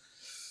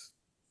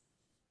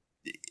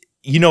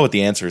 You know what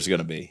the answer is going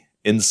to be.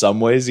 In some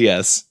ways,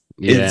 yes.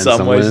 In Yeah, in some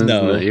some ways, ways,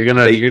 no. you're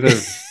gonna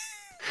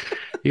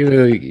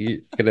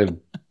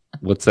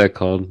what's that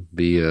called?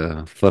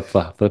 The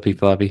flippy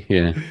floppy.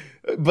 Yeah.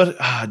 But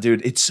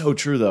dude, it's so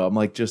true though. I'm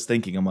like just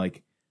thinking. I'm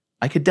like,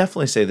 I could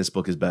definitely say this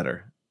book is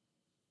better.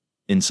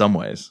 In some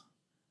ways,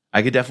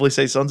 I could definitely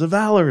say Sons of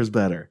Valor is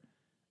better.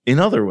 In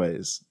other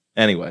ways,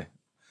 anyway,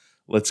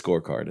 let's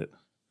scorecard it.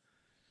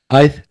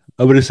 I'm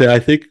gonna say I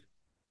think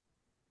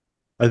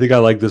I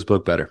like this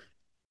book better.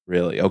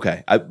 Really?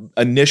 Okay.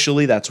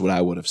 Initially, that's what I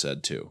would have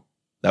said too.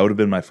 That would have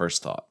been my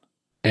first thought.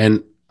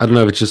 And I don't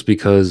know if it's just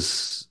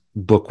because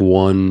book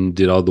one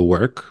did all the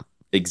work to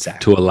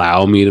Exactly.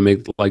 allow me to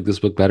make like this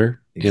book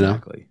better, you know?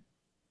 Exactly.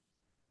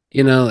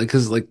 You know,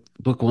 because like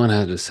book one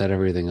had to set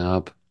everything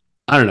up.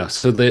 I don't know.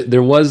 So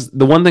there was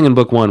the one thing in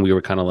book one we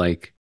were kind of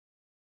like,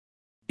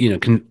 you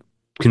know,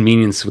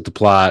 convenience with the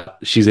plot.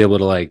 She's able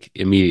to like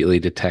immediately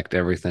detect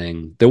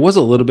everything. There was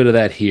a little bit of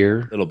that here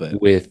A little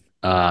bit. with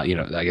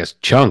I guess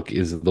Chunk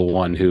is the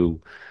one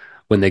who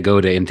when they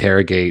go to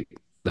interrogate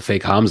the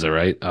fake Hamza,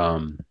 right?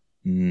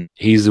 Mm,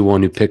 He's the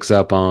one who picks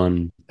up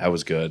on that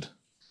was good.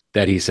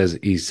 that he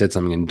said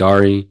something in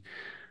Dari,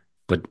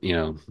 but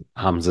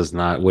Hamza's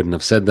not wouldn't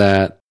have said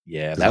that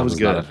Yeah, because that was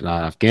Hamza's good.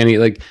 not Afghani.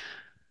 Like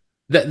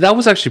that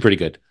was actually pretty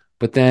good.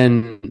 But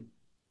then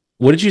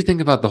what did you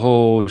think about the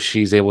whole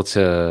she's able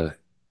to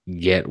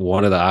get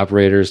one of the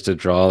operators to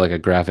draw like a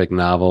graphic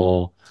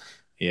novel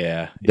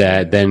Yeah, that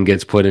yeah. then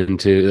gets put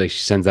into like she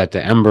sends that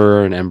to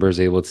Ember and Ember's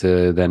able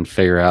to then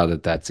figure out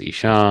that that's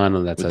Ishan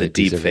and that's With how the they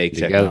piece deep everything fake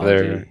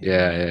technology. together.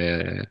 Yeah.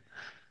 Yeah.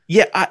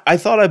 Yeah, I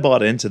thought I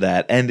bought into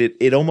that, and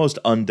it almost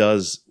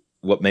undoes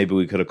what maybe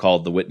we could have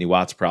called the Whitney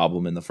Watts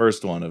problem in the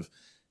first one of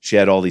she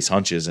had all these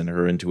hunches and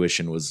her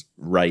intuition was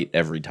right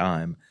every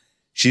time.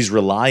 She's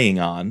relying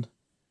on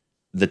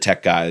the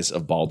tech guys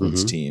of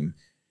Baldwin's Hmm. team.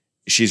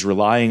 She's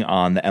relying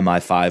on the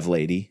MI5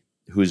 lady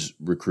who's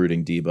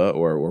recruiting Deba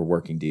or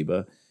working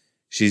Deba.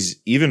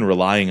 She's even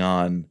relying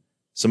on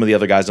some of the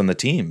other guys on the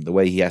team, the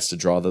way he has to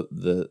draw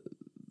the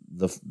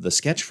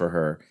sketch for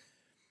her.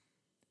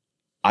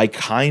 I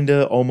kind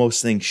of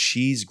almost think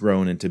she's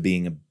grown into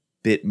being a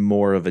bit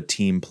more of a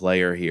team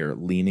player here,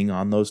 leaning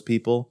on those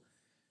people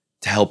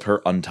to help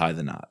her untie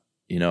the knot.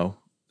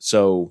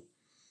 So,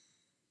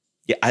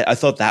 yeah, I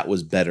thought that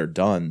was better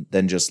done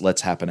than just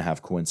let's happen to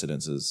have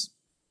coincidences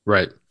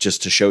Right.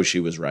 just to show she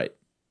was right.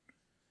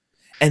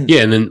 And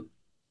Yeah, and then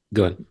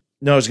go ahead.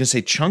 no, I was going to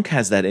say Chunk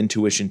has that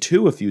intuition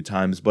too a few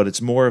times, but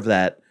it's more of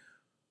that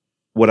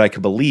what I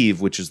could believe,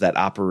 which is that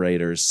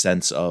operator's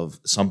sense of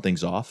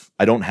something's off.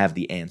 I don't have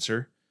the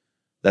answer.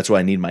 That's what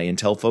I need my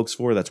intel folks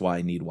for. That's why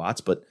I need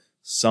Watts, but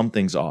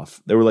something's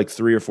off. There were like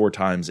 3 or 4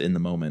 times in the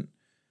moment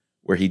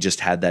where he just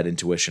had that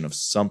intuition of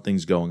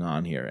something's going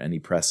on here and he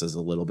presses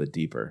a little bit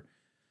deeper.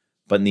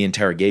 But in the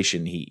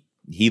interrogation, he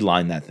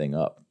lined that thing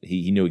up.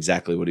 He knew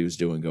exactly what he was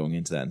doing going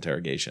into that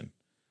interrogation.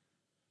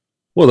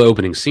 Well, the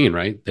opening scene,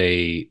 right?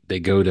 They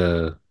go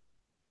to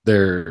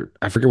they're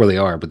I forget where they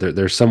are, but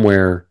they're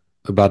somewhere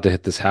about to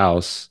hit this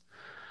house,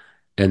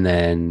 and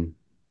then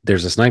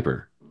there's a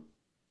sniper,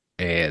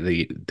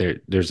 and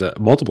there's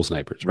multiple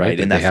snipers, right? Right,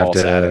 in That they that have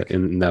false to attic.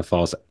 in that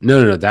false.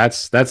 No.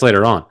 That's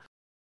later on.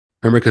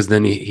 Remember, because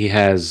then he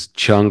has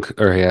Chunk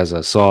or he has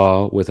a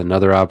Saw with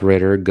another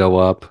operator go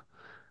up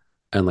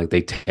and like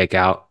they take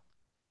out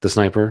the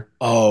sniper.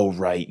 Oh,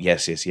 right.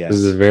 Yes, yes, This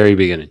is the yes. very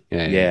beginning.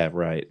 Yeah. Yeah,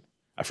 right.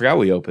 I forgot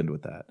we opened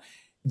with that.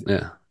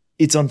 Yeah.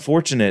 It's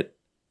unfortunate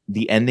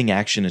the ending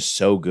action is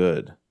so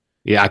good.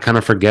 Yeah, I kind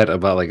of forget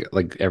about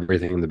like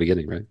everything in the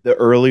beginning, right? The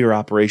earlier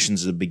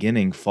operations at the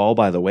beginning fall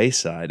by the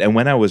wayside. And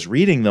when I was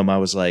reading them, I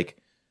was like,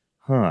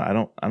 I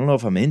don't know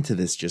if I'm into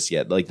this just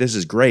yet. Like this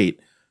is great,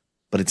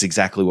 but it's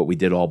exactly what we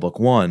did all book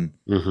one.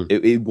 Hmm.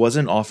 It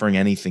wasn't offering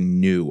anything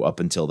new up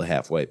until the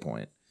halfway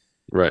point.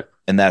 Right.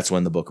 And that's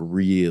when the book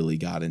really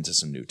got into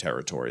some new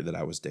territory that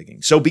I was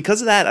digging. So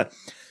because of that,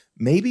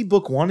 maybe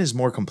book one is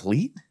more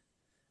complete.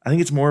 I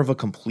think it's more of a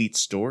complete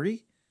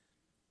story,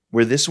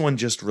 where this one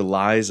just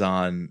relies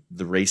on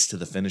the race to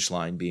the finish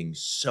line being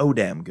so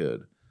damn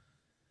good.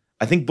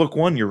 I think book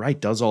one, you're right,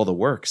 does all the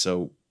work.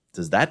 So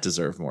does that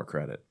deserve more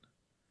credit?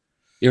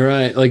 You're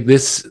right. Like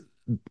this,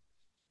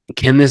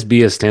 can this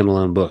be a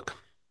standalone book?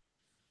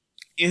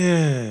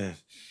 Yeah,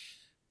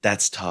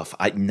 that's tough.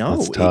 I That's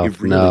no, it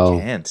tough. really No,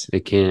 can't.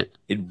 it can't.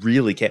 It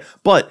really can't.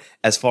 But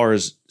as far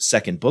as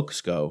second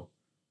books go,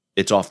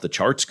 it's off the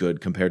charts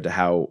good compared to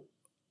how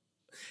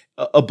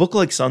a book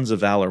like Sons of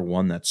Valor,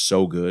 one that's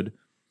so good,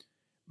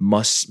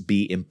 must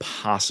be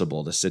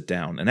impossible to sit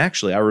down. And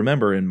actually, I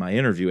remember in my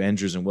interview,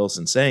 Andrews and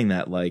Wilson saying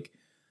that, like,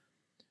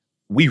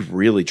 we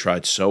really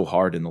tried so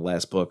hard in the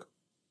last book.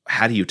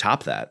 How do you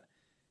top that?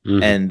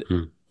 And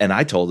Hmm. and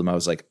I told them, I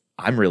was like,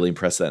 I'm really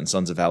impressed that in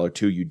Sons of Valor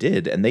 2 you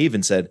did. And they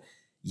even said,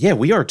 yeah,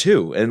 we are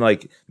too. And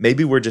like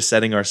maybe we're just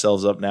setting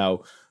ourselves up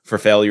now for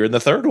failure in the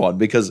third one,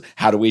 because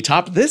how do we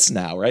top this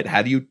now, right?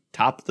 How do you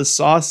top the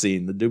Saw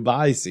scene, the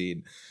Dubai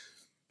scene?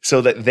 So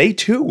that they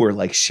too were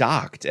like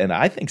shocked, and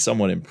I think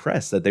somewhat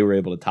impressed that they were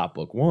able to top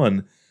book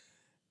one.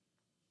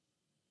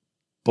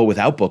 But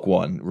without book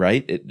one,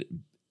 right?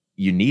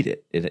 You need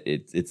it.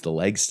 It's the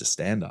legs to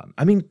stand on.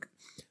 I mean,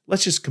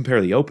 let's just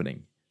compare the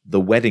opening, the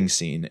wedding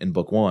scene in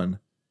book one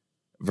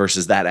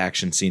versus that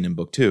action scene in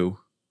book two.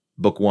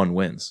 Book one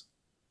wins.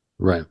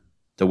 Right.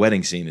 The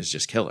wedding scene is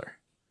just killer.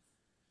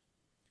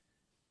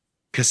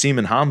 Kasim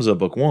and Hamza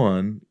book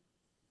one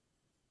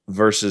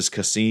versus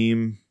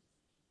Kasim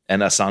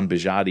and Asan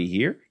Bijadi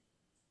here,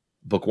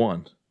 book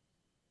one.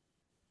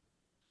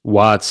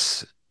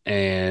 Watts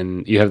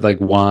and you have like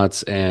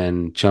Watts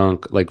and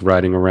Chunk like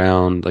riding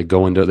around, like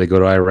they go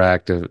to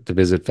Iraq to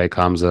visit Fake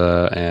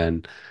Hamza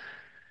and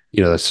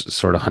that's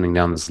sort of hunting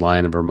down this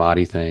lion of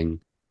Ramadi thing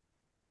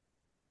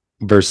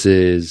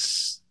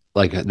versus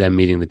like them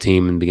meeting the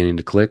team and beginning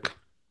to click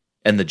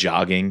And the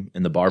jogging and the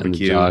and the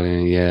barbecue.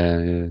 jogging.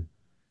 Yeah.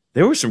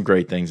 There were some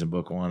great things in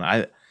book one.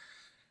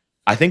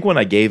 I think when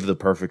I gave the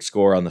perfect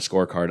score on the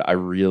scorecard, I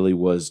really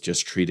was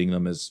just treating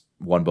them as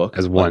one book.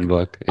 As one Like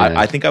book. I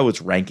Yeah. think I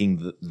was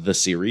ranking the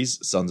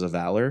series Sons of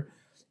Valor,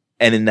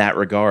 and in that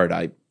regard,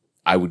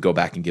 I would go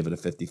back and give it a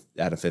 50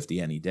 out of 50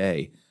 any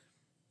day.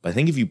 But I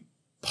think if you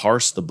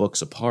parse the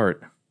books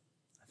apart,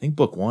 I think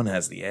book one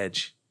has the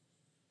edge.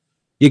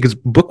 Yeah, because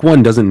book one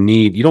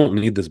you don't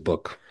need this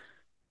book.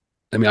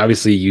 I mean,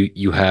 obviously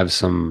you have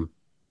some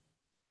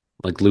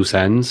like loose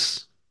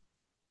ends,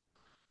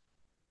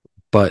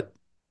 but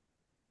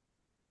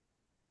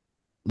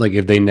like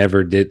if they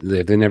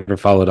never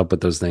followed up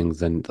with those things,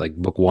 then like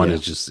book one Yeah.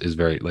 is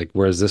very like,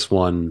 whereas this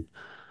one,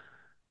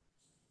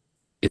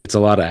 it's a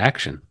lot of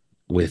action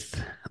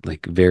with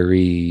like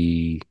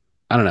very,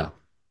 I don't know.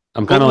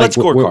 I'm Well, kind of like, let's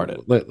scorecard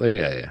it.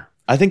 yeah.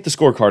 I think the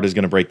scorecard is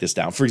going to break this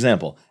down. For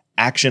example,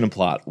 action and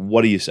plot.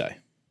 What do you say?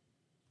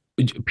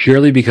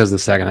 Purely because the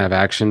second half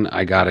action,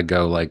 I gotta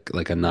go like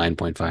a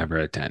 9.5 out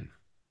of 10.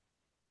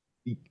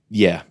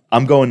 Yeah,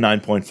 I'm going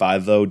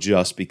 9.5 though,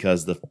 just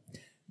because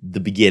the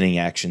beginning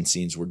action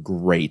scenes were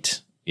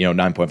great.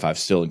 9.5 is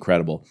still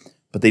incredible,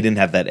 but they didn't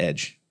have that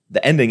edge.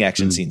 The ending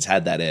action Mm, scenes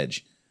had that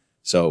edge.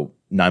 So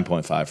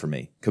 9.5 for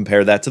me.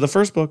 Compare that to the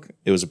first book,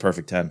 it was a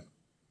perfect 10.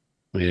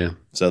 yeah.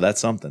 So that's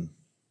something.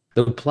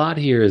 The plot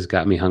here has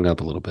got me hung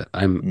up a little bit.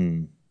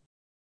 Mm.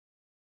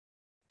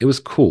 It was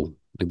cool.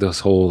 Like this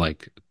whole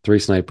like three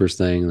snipers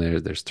thing.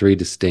 There's three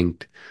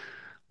distinct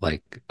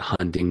like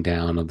hunting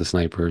down of the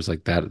snipers.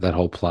 Like that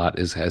whole plot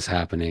is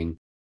happening.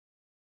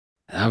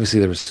 And obviously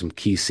there was some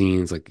key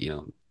scenes like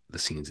the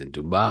scenes in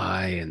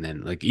Dubai, and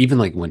then like even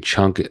like when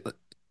Chunk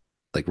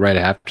like right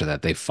after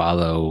that they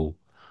follow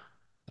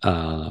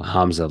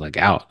Hamza like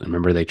out. And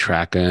remember they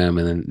track him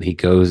and then he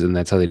goes, and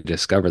that's how they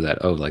discover that,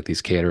 oh, like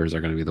these caterers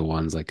are going to be the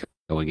ones like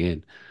going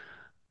in.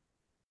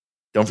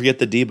 Don't forget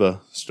the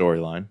Deba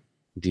storyline.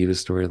 Diva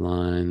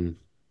storyline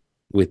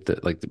with the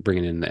like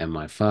bringing in the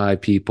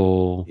MI5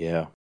 people.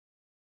 Yeah.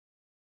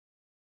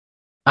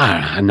 I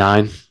don't know, a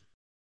nine.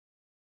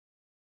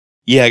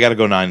 Yeah, I got to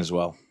go 9 as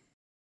well.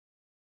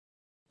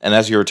 And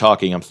as you were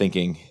talking, I'm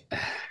thinking,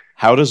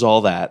 how does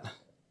all that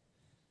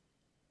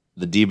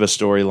The Deba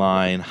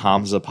storyline,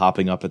 Hamza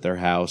popping up at their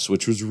house,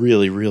 which was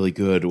really, really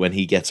good when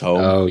he gets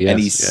home Oh and yes,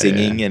 he's yeah,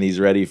 yeah, singing and he's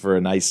ready for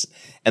a nice.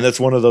 And that's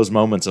one of those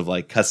moments of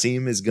like,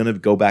 Kasim is going to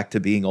go back to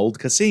being old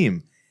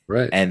Kasim.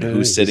 right. And Yeah,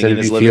 who's he sitting in said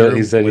his he living feel.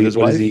 He room said with he. his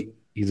What is wife? he?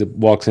 He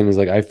walks in. He's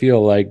like, I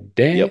feel like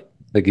Yep.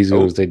 like he's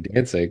going to Oh, say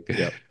dancing.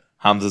 yep.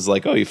 Hamza's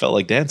like, oh, you felt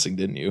like dancing,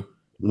 didn't you?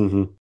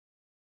 hmm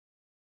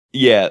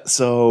Yeah.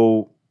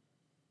 So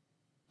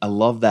I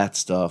love that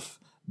stuff.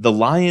 The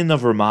Lion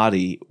of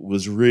Ramadi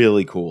was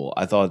really cool.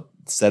 I thought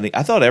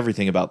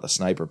everything about the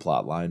sniper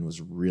plot line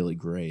was really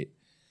great.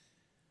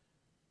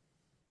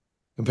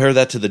 Compare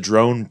that to the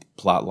drone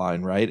plot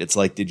line, right? It's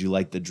like, did you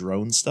like the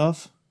drone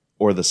stuff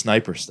or the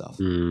sniper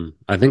stuff?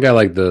 I think I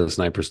like the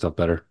sniper stuff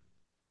better.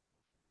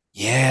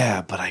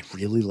 Yeah, but I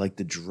really like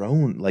the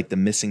drone, like the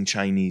missing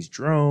Chinese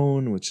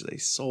drone, which they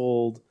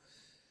sold.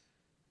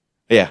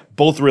 Yeah,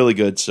 both really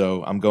good.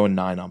 So I'm going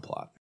 9 on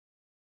plot.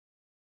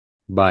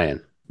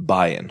 Buy-in.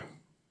 Buy-in.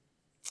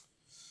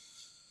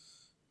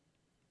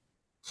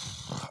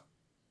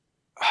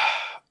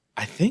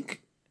 I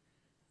think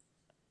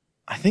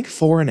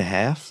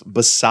 4.5.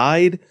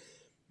 Beside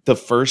the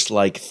first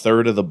like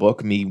third of the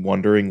book, me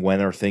wondering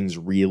when are things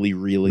really,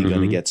 really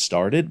going to hmm get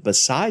started.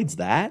 Besides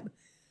that,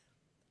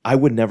 I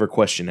would never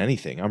question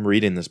anything. I'm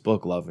reading this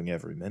book, loving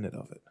every minute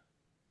of it.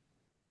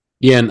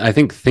 Yeah, and I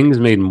think things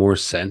made more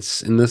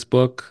sense in this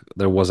book.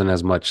 There wasn't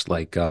as much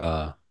like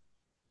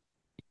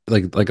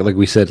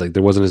we said, like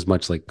there wasn't as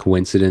much like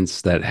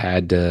coincidence that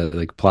had to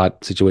like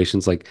plot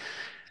situations. Like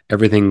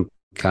everything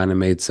kind of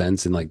made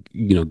sense and like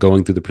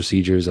going through the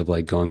procedures of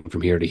like going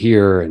from here to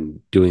here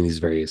and doing these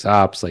various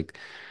ops. Like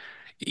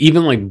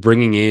even like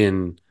bringing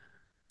in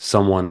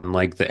someone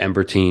like the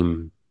Ember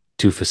team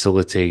to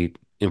facilitate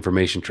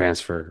information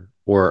transfer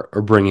or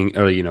bringing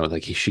or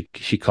like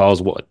she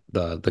calls what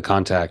the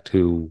contact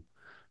who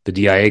the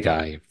DIA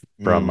guy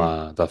from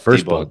Mm, the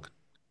first Diebold, book.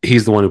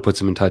 He's the one who puts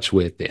him in touch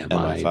with the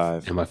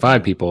MI5.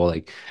 MI5 Yeah. people,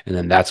 like, and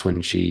then that's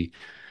when she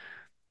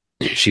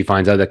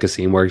finds out that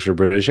Kasim works for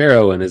British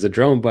Aero and is a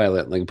drone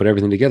pilot, like put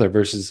everything together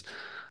versus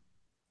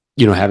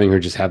having her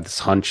just have this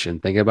hunch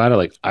and think about it.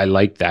 Like I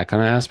like that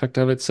kind of aspect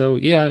of it. So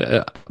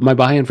yeah, my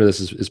buy-in for this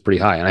is pretty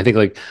high, and I think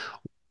like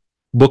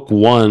book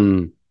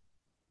one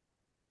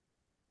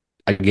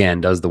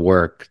again does the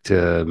work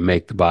to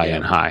make the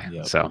buy-in Yep. high.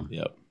 Yep. So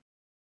Yep.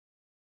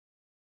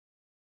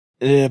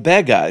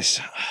 Bad guys.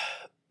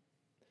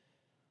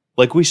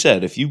 Like we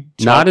said, if you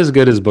not talk, as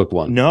good as book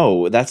one.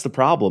 no, that's the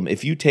problem.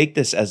 If you take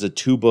this as a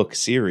 2-book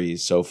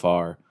series so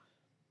far,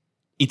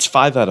 it's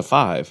 5 out of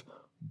 5.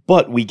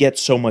 But we get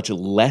so much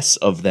less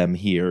of them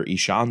here.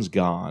 Ishan's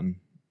gone.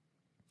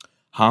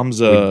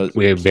 We Hamza,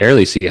 we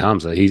barely see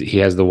Hamza. He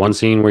has the one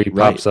scene where he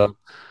right. pops up,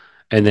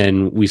 and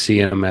then we see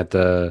him at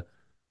the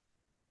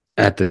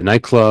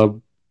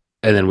nightclub,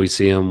 and then we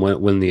see him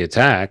win the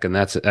attack, and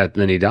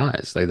then he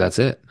dies. Like that's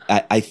it.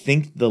 I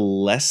think the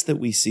less that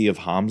we see of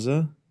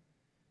Hamza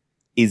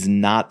is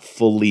not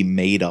fully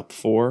made up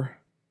for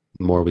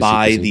The more we see by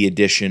Kasim. the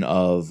addition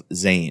of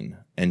Zane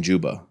and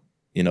Juba,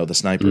 the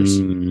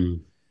snipers.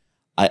 Mm,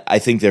 I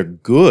think they're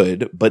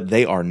good, but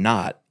they are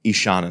not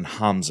Ishan and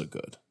Hamza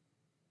good.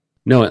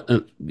 no,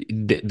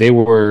 they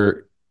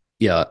were.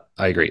 Yeah,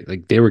 I agree.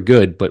 Like they were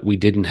good, but we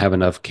didn't have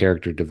enough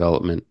character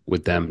development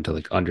with them to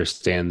like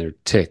understand their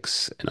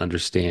ticks and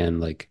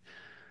understand like.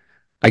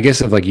 I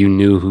guess if like you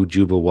knew who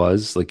Juba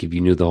was, like if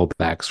you knew the whole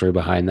backstory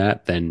behind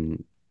that,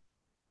 then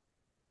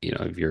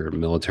if you're a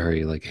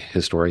military like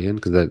historian,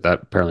 because that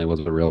apparently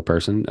wasn't a real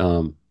person,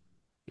 or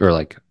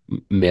like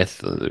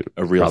myth,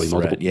 A real probably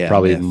threat. multiple, Yeah,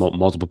 probably myth.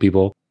 multiple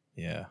people.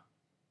 Yeah.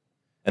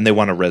 And they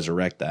want to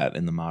resurrect that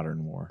in the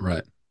modern war.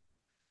 Right.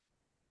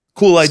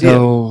 Cool idea,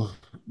 So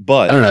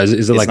I don't but know.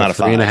 Is it it's like a not a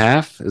three and a 5.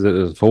 half? Is it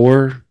a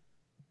four?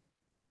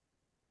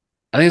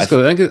 I think I it's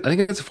th- good. I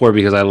think it's a four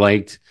because I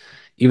liked,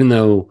 even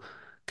though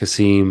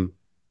Kasim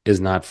is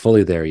not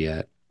fully there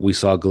yet, we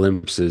saw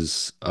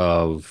glimpses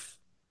of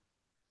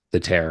the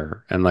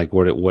terror and like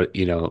what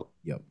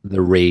yep.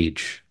 the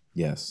rage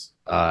Yes.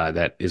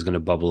 that is going to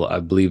bubble. I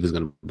believe is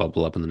going to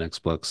bubble up in the next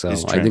book.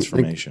 His So I think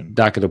transformation.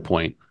 dock at a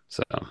point.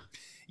 So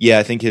Yeah,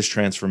 I think his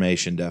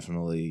transformation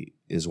definitely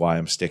is why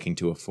I'm sticking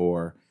to a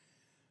 4.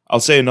 I'll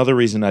say another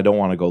reason I don't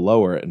want to go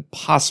lower and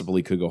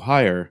possibly could go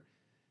higher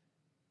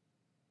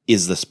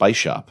is the spice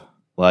shop.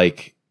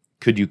 Like,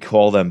 could you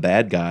call them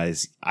bad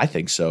guys? I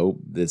think so.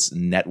 This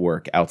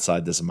network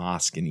outside this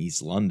mosque in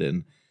East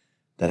London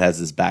that has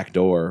this back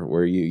door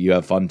where you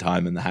have fun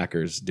time and the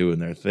hackers doing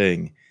their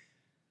thing.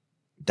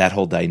 That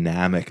whole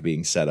dynamic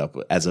being set up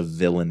as a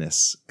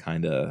villainous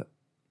kind of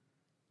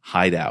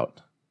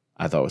hideout,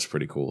 I thought was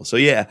pretty cool. So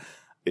yeah,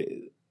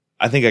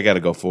 I think I got to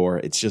go 4.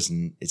 It's just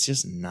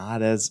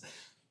not as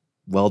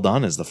well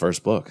done as the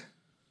first book.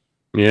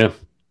 yeah.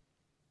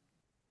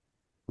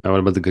 Now what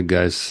about the good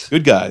guys?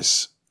 Good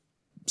guys.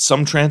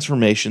 Some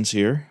transformations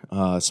here,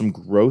 some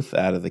growth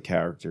out of the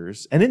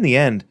characters. And in the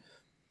end,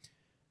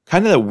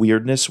 kind of that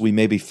weirdness we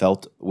maybe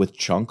felt with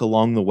Chunk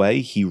along the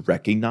way, he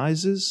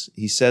recognizes.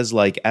 He says,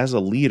 like, as a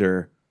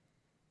leader,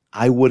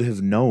 I would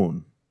have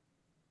known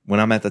when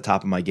I'm at the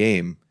top of my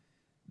game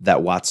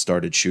that Watts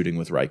started shooting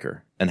with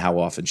Riker and how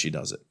often she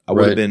does it. I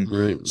would have Right, been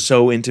right.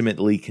 so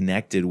intimately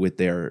connected with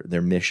their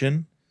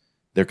mission,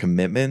 their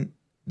commitment,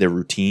 their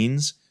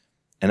routines.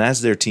 And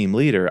as their team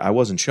leader, I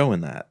wasn't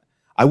showing that.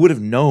 I would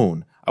have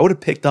known. I would have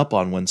picked up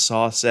on when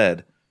Saw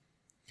said,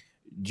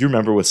 do you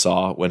remember with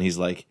Saw when he's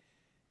like,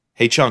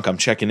 hey, Chunk, I'm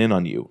checking in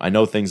on you. I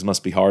know things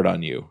must be hard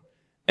on you.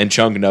 And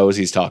Chunk knows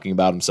he's talking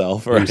about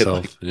himself, right? Like,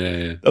 Himself. Yeah,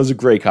 yeah. that was a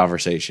great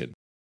conversation.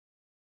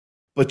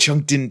 But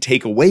Chunk didn't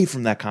take away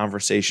from that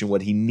conversation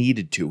what he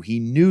needed to. He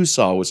knew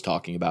Saw was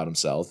talking about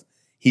himself.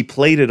 He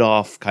played it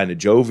off kind of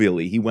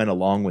jovially. He went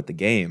along with the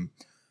game,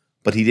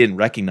 but he didn't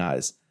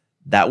recognize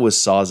that was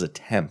Saw's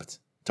attempt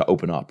to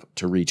open up,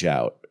 to reach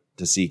out,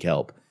 to seek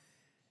help.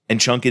 And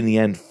Chunk in the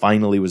end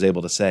finally was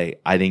able to say,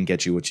 I didn't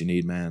get you what you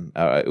need, man.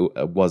 I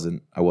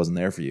wasn't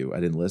there for you. I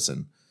didn't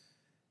listen.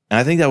 And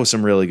I think that was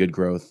some really good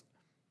growth.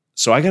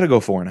 So I got to go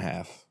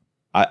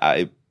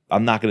 4.5.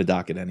 I'm not going to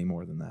dock it any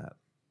more than that.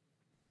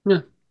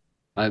 Yeah.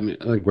 I mean,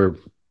 I think we're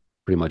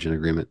pretty much in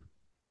agreement.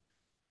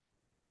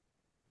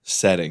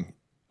 Setting.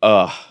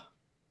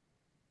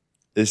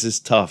 This is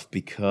tough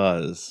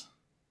because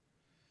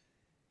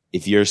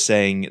if you're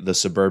saying the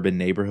suburban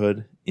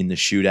neighborhood in the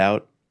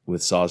shootout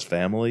with Saw's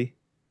family,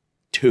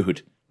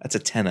 dude, that's a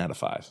 10 out of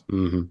 5.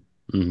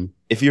 Mm-hmm. Mm-hmm.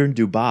 If you're in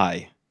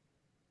Dubai,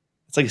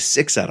 it's like a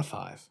 6 out of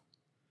 5.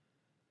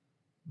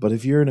 But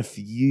if you're in a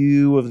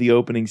few of the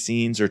opening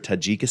scenes or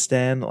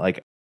Tajikistan,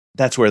 like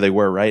that's where they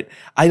were, right?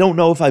 I don't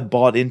know if I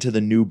bought into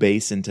the new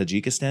base in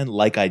Tajikistan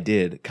like I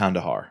did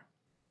Kandahar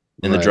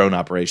in the Right. drone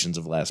operations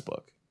of last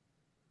book.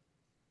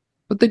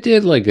 But they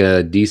did like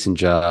a decent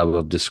job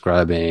of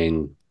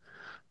describing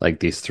like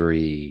these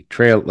three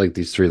like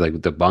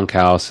the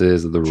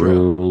bunkhouses, the Sure.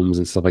 rooms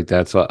and stuff like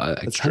that. So I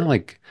That's kind of true.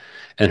 like,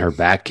 and her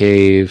back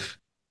cave.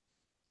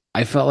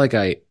 I felt like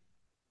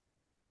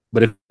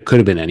but it could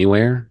have been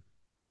anywhere.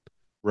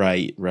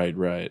 Right, right,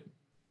 right.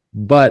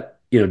 But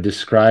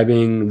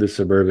describing the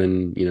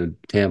suburban,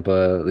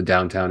 Tampa, the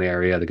downtown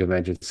area, the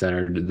convention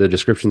center, the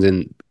descriptions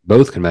in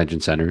both convention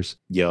centers.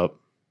 Yup.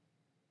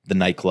 The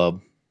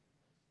nightclub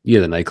Yeah,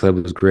 the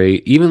nightclub was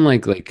great. Even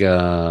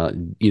Deba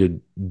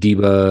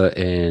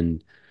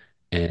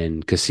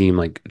and Kasim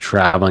like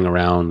traveling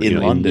around,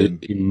 in London.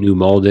 in New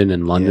Malden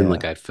and London.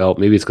 Like Yeah. I felt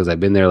maybe it's because I've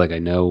been there. Like I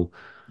know,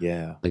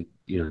 Yeah. like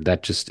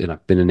that just and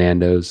I've been to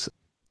Nando's.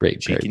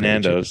 Great peri Cheeky peri chicken.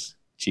 Nando's.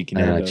 Cheeky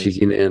Nando's.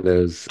 Cheeky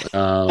Nando's.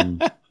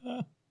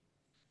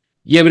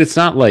 Yeah, but it's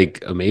not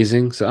like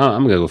amazing. So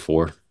I'm gonna go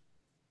 4.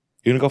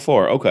 You're gonna go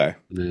 4. Okay.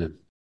 Yeah.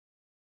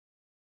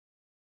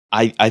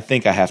 I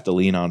think I have to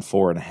lean on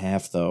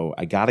 4.5 though.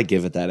 I gotta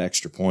give it that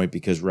extra point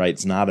because right,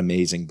 it's not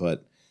amazing,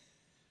 but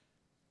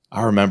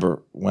I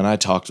remember when I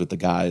talked with the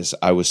guys,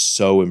 I was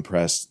so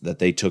impressed that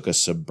they took a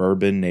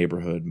suburban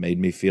neighborhood, made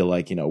me feel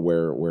like,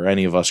 where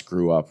any of us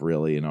grew up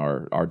really in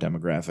our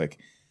demographic.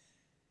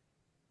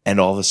 And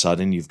all of a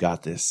sudden you've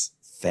got this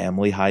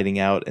family hiding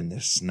out and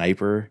this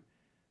sniper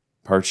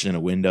perched in a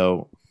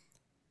window.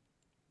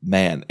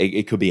 Man,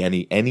 it could be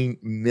any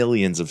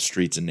millions of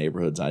streets and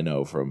neighborhoods I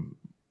know from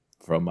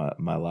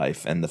my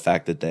life, and the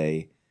fact that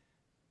they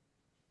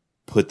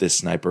put this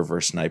sniper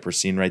versus sniper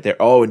scene right there.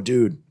 Oh, and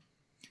dude,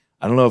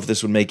 I don't know if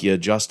this would make you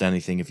adjust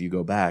anything if you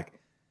go back.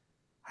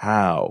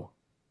 How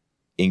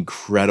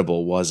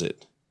incredible was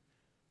it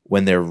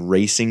when they're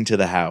racing to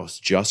the house,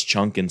 just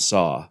Chunk and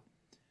Saw,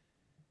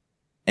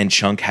 and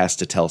Chunk has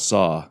to tell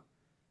Saw,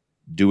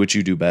 do what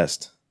you do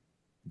best.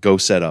 Go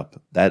set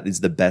up. That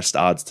is the best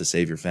odds to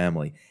save your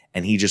family.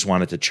 And he just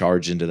wanted to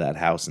charge into that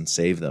house and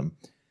save them.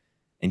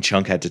 And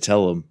Chunk had to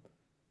tell him,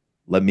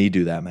 let me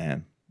do that,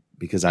 man,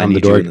 because I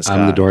need you in the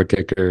I'm the sky. door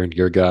kicker.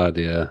 You're God.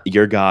 Yeah.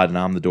 You're God and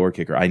I'm the door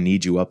kicker. I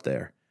need you up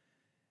there.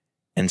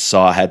 And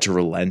Saw had to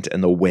relent.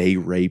 And the way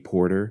Ray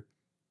Porter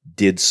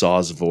did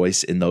Saw's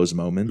voice in those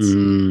moments,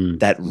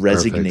 that Perfect.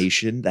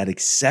 resignation, that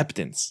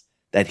acceptance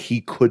that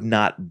he could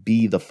not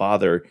be the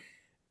father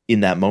in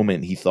that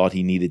moment he thought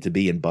he needed to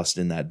be and bust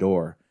in that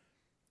door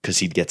because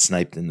he'd get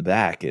sniped in the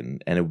back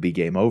and it would be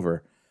game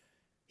over.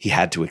 He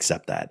had to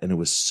accept that. And it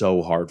was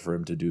so hard for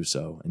him to do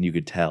so. And you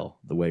could tell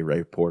the way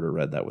Ray Porter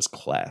read that was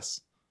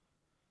class.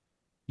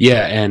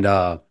 Yeah, and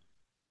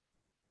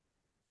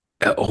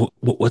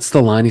what's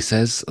the line he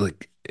says?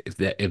 Like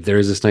if there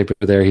is a sniper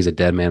there, he's a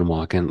dead man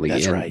walking. Like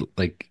That's and right.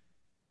 like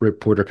Ray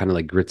Porter kind of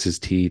like grits his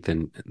teeth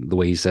and the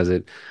way he says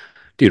it.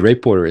 Dude, Ray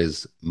Porter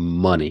is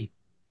money.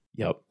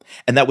 Yep.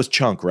 And that was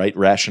Chunk, right?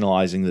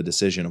 Rationalizing the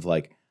decision of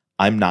like,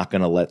 I'm not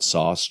going to let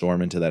Saw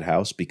storm into that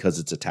house because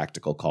it's a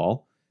tactical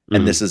call.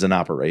 And Mm. this is an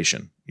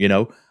operation.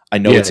 I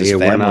know Yeah, it's his yeah,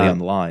 we're family on not,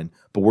 the line,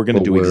 but we're going to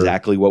but do we're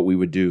exactly what we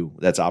would do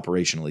that's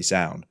operationally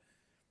sound.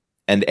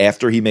 And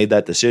after he made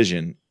that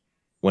decision,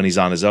 when he's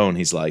on his own,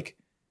 he's like,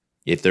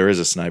 if there is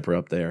a sniper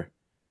up there,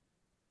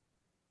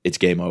 it's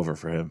game over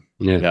for him.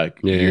 yeah, Like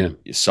yeah,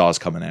 yeah. Saw's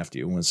coming after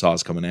you. When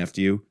Saw's coming after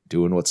you,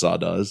 doing what Saw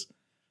does,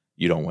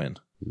 you don't win.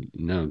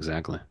 No,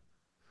 exactly.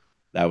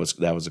 That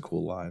was a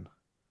cool line.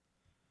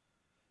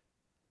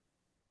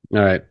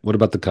 All right. What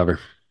about the cover?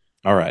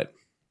 All right.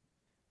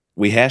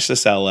 We hashed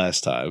this out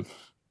last time.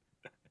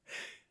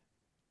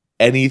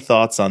 Any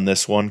thoughts on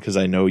this one? Because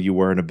I know you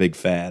weren't a big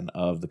fan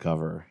of the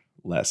cover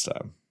last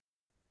time.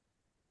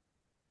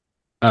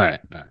 All right,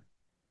 all right.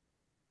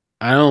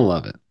 I don't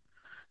love it,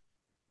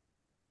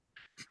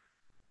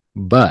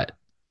 but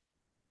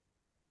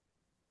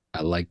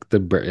I like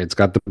it's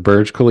got the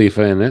Burj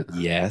Khalifa in it.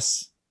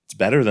 Yes, it's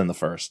better than the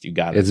first. You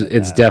got to It's admit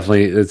it's that.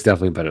 definitely it's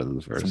definitely better than the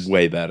It's first.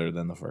 way better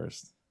than the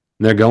first.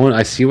 They're going.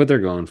 I see what they're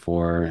going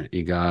for.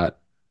 You got,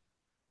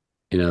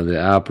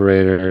 the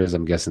operators.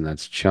 I'm guessing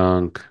that's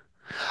Chunk.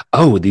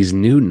 Oh, these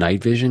new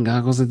night vision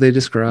goggles that they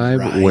describe,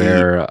 Right.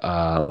 where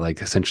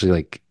like essentially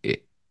like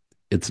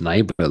it's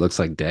night, but it looks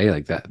like day.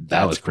 Like that. That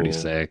That's was pretty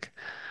cool. sick.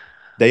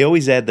 They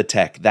always add the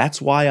tech.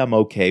 That's why I'm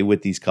okay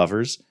with these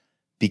covers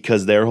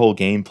because their whole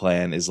game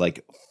plan is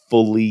like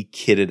fully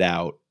kitted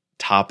out,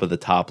 top of the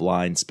top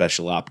line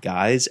special op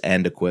guys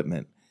and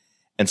equipment.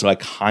 And so I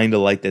kind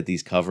of like that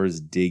these covers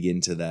dig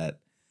into that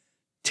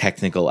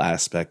technical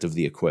aspect of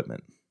the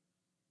equipment.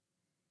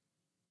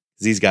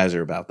 These guys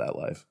are about that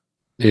life.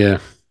 Yeah.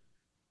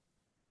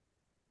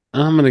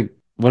 I'm gonna.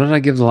 What did I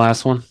give the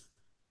last one?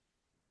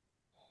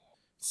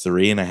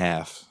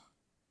 3.5.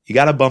 You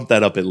got to bump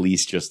that up at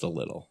least just a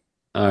little.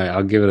 All right,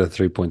 I'll give it a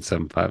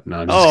 3.75. No,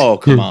 I'm just Oh,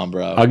 come kidding. on,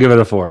 bro. I'll give it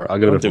a four. I'll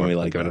give it a Don't do four. me I'll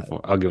like give it a that.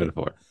 four. I'll give it a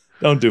four.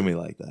 Don't do me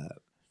like that.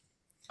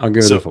 I'll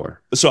give it a So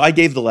four. so I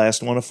gave the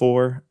last one a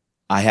 4.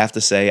 I have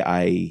to say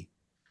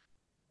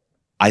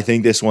I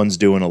think this one's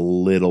doing a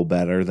little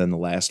better than the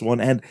last one.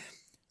 And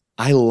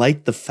I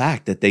like the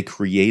fact that they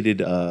created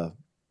a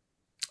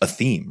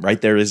theme, right?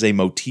 There is a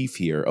motif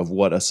here of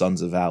what a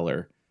Sons of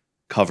Valor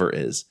cover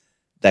is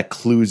that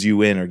clues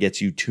you in or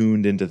gets you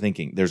tuned into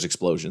thinking. There's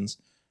explosions,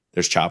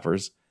 there's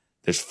choppers,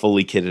 there's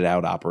fully kitted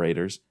out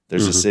operators,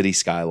 there's a Mhm. city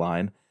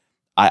skyline.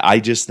 I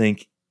just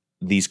think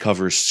these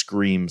covers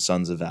scream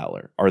Sons of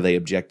Valor. Are they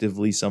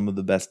objectively some of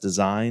the best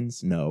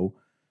designs? No.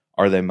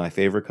 Are they my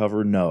favorite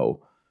cover?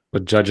 No.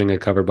 But judging a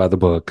cover by the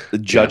book, yeah.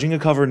 Judging a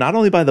cover not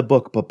only by the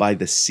book but by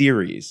the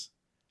series,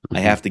 I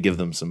Mhm. have to give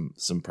them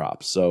some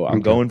props. So I'm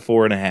Okay. going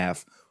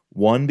 4.5.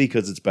 One,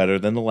 because it's better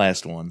than the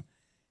last one,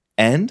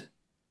 and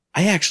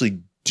I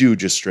actually do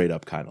just straight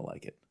up kind of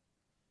like it.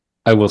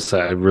 I will say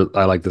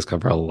I like this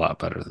cover a lot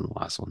better than the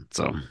last one.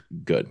 So,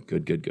 Good,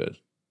 good, good, good.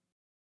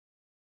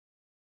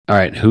 all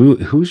right,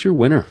 who's your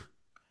winner?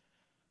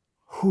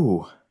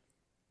 Whew.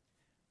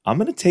 I'm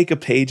gonna take a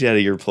page out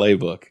of your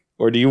playbook.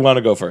 Or do you want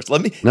to go first?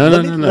 Let me No,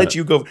 let no, me no, let no,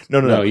 you go. No,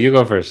 no, no. no. You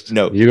go first.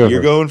 No, You go you're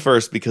first. going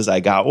first because I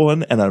got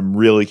one and I'm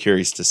really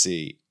curious to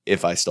see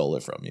if I stole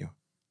it from you.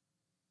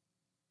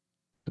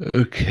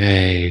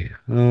 Okay.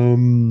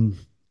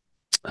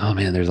 Oh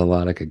man, there's a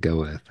lot I could go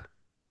with.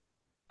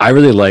 I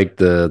really liked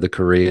the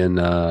Korean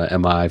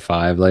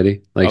MI5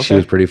 lady. Like she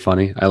was Okay. pretty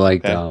funny. I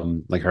liked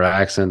Okay. like her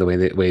accent, the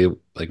way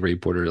like Ray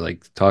Porter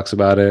like talks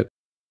about it,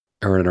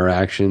 her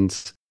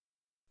interactions.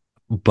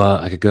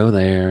 But I could go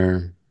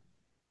there.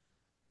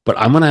 But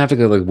I'm gonna have to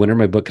go like winter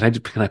my book. Can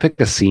I pick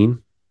a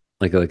scene?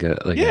 Like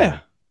Yeah,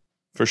 a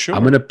for I'm sure.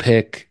 gonna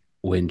pick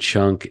when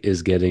Chunk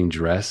is getting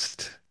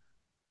dressed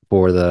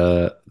for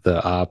the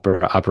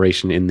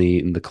operation in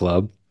the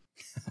club.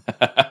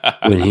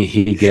 When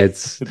he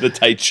gets The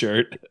tight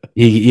shirt and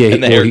he the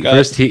well he haircut.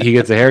 first he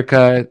gets a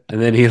haircut,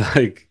 and then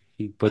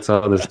he puts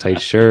on this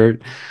tight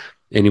shirt,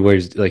 and he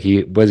wears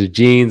his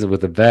jeans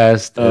with a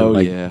vest, and Oh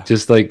like yeah.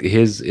 just like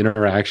his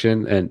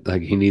interaction, and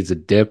like he needs a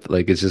dip,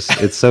 like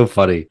it's so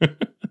funny.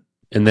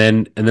 And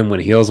then when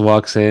Heels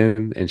walks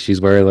in and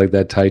she's wearing like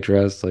that tight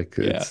dress, like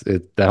Yeah.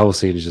 that whole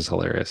scene is just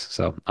hilarious.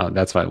 So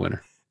that's my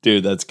winner.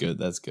 Dude, that's good.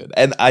 That's good.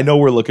 And I know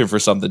we're looking for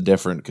something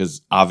different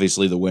because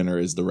obviously the winner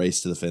is the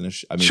race to the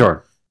finish. I mean,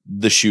 Sure.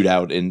 the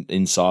shootout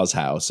in Saw's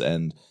house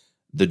and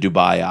the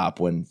Dubai op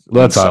Well, when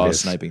that's Saw's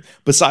obvious. sniping.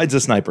 Besides the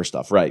sniper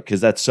stuff, right?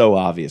 Because that's so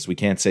obvious. We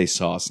can't say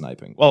Saw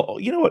sniping. Well,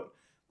 you know what?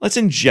 Let's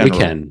in We general.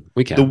 can.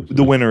 We The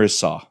can. winner is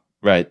Saw,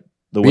 right?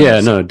 The winner Yeah,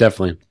 is no, Saw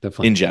definitely. in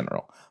Definitely.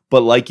 general.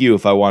 But like you,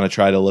 if I want to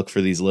try to look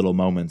for these little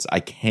moments, I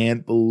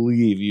can't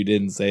believe you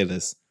didn't say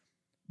this.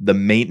 The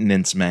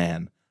maintenance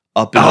man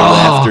up in the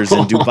rafters in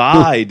Oh,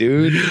 Dubai,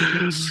 dude.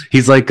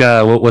 he's like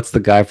what's the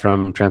guy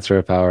from Transfer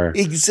of Power?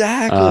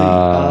 Exactly.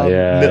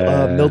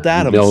 Yeah, Milt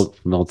Adams.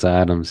 Milt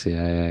Adams.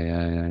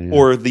 Yeah.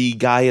 Or the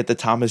guy at the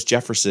Thomas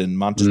Jefferson Mm-hmm.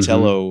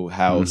 Monticello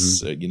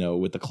house, Mm-hmm.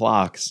 with the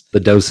clocks. The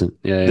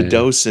docent. The Yeah.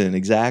 docent,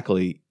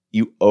 exactly.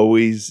 You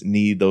always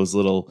need those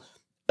little,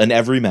 an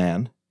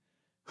everyman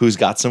who's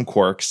got some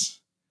quirks,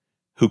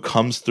 who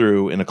comes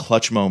through in a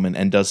clutch moment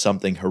and does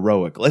something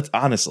heroic. Let's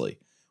honestly,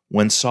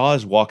 when Saw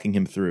is walking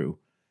him through,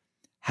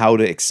 how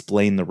to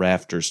explain the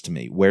rafters to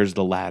me. Where's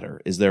the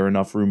ladder? Is there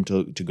enough room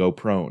to go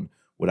prone?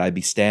 Would I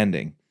be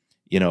standing?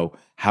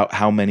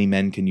 How many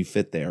men can you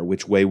fit there?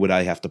 Which way would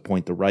I have to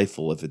point the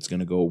rifle if it's going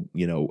to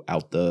go,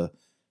 out the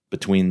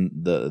between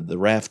the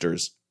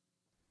rafters?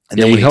 And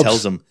Yeah, then he when he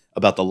tells helps. him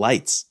about the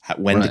lights,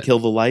 when to Right. kill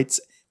the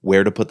lights,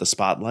 where to put the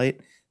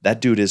spotlight, that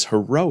dude is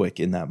heroic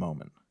in that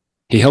moment.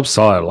 He helps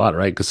Saul out a lot,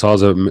 right? Because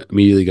Saul's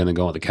immediately going to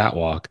go on the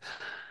catwalk,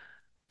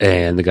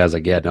 and the guy's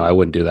like, "Yeah, no, I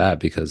wouldn't do that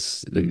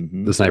because the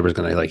Hmm. the sniper's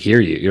going to like hear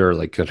you. You're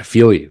like going to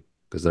feel you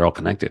because they're all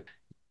connected."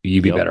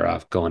 you'd be Yep. better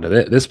off going to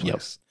this Yep.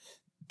 place.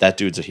 That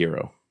dude's a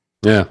hero.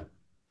 Yeah.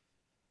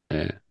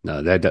 Yeah.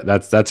 No,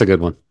 that's a good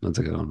one. That's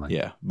a good one, Mike.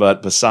 Yeah.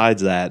 But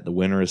besides that, the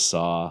winner is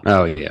Saw.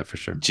 Oh yeah, for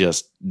sure.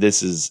 Just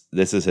this is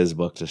his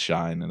book to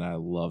shine, and I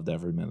loved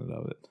every minute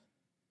of it.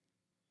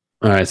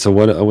 All right. So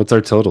what's our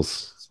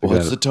totals? We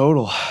What's got the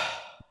total?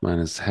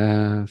 minus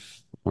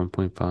half,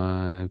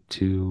 1.5,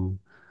 2,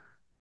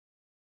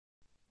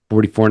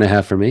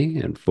 44.5 for me,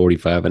 and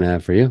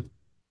 45.5 for you.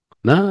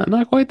 Nah,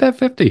 not quite that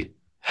 50.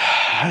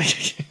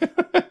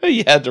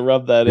 You had to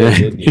rub that in,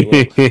 didn't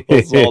you?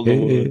 We'll solve the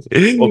wounds.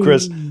 Well,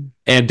 Chris,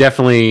 And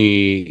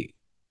definitely,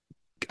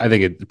 I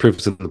think it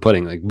proves in the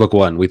pudding. Like book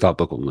one, we thought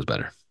book one was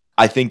better.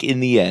 I think in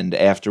the end,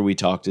 after we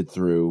talked it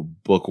through,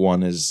 book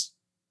one is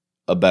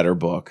a better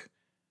book.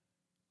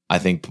 I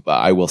think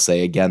I will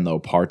say again, though,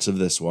 parts of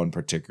this one,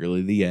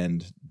 particularly the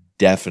end,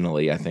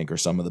 definitely I think are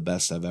some of the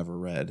best I've ever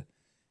read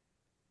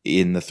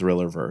in the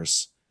thriller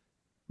verse.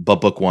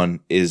 But book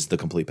one is the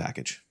complete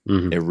package.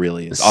 Mm-hmm. It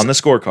really is. On the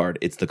scorecard,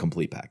 it's the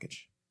complete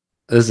package.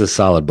 This is a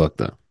solid book,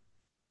 though.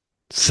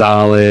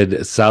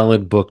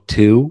 Solid book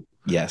two.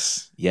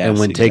 Yes. And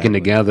when taken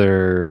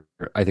together,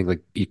 I think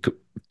like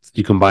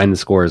you combine the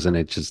scores and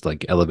it just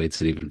like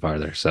elevates it even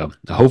farther. So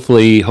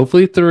hopefully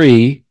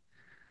three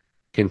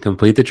can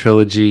complete the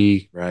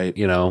trilogy. Right.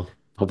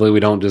 Hopefully we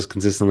don't just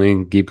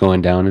consistently keep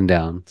going down and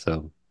down.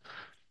 So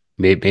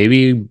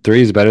maybe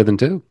three is better than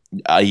two.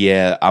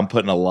 Yeah, I'm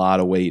putting a lot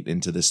of weight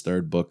into this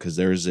third book because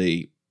there's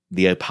the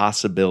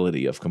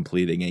possibility of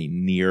completing a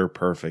near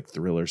perfect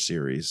thriller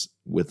series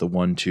with the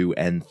 1, 2,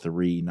 and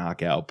 3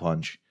 knockout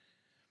punch.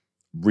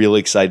 Really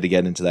excited to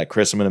get into that.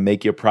 Chris, I'm going to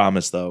make you a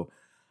promise, though.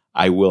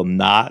 I will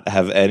not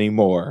have any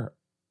more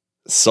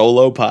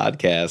solo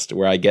podcast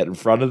where I get in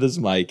front of this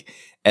mic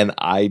and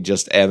I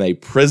just am a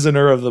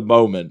prisoner of the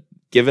moment,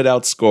 giving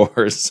out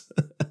scores.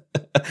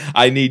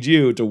 I need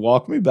you to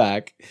walk me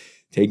back,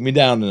 take me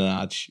down a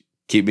notch,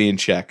 keep me in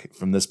check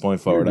from this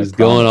point forward. Just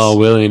going all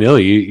willy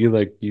nilly.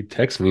 You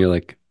text me, you're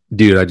like,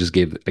 dude, I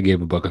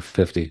gave a book a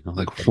 50. I'm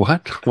like,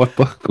 what? What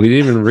book? We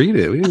didn't even read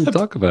it. We didn't even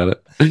talk about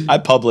it. I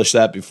published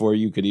that before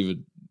you could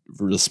even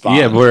respond.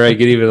 Yeah, where I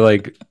could even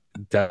like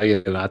tell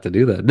you not to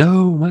do that.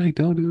 No, Mike,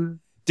 don't do that.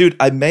 Dude,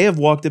 I may have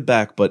walked it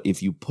back, but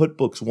if you put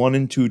books 1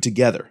 and 2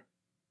 together,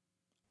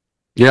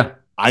 yeah,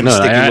 I'm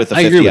sticking with the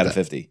 50 out of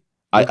 50.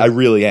 I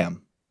really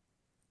am.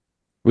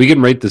 We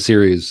can rate the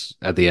series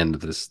at the end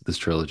of this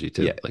trilogy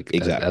too, Yeah, like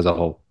exactly. as a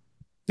whole.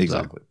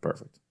 Exactly. So.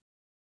 Perfect.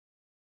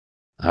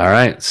 All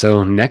right.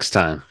 So next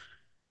time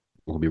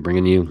we'll be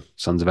bringing you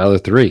Sons of Valor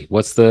 3.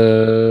 What's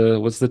the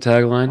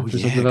tagline for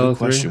Sons of Valor 3? Good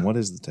question. What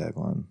is the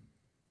tagline?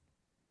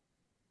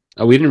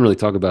 Oh, we didn't really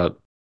talk about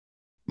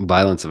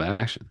violence of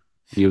action.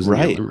 He was in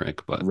the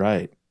limerick, but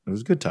right. It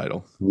was a good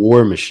title.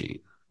 War Machine.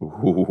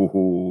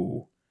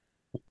 Ooh.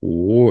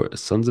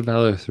 Sons of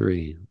Valor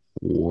 3.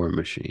 War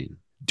Machine.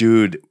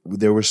 Dude,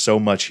 there was so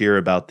much here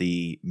about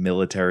the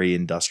military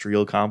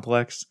industrial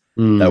complex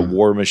that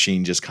War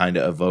Machine just kind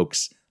of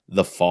evokes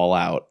the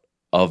fallout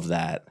of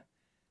that.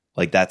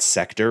 Like that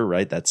sector,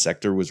 right? That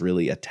sector was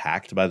really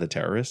attacked by the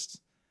terrorists.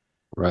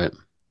 Right.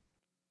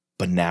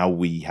 But now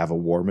we have a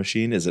war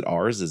machine. Is it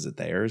ours? Is it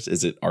theirs?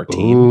 Is it our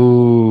team?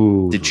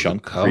 Ooh, did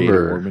Chunk create a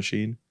war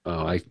machine? Oh,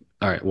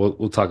 all right.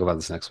 We'll talk about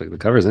this next week. The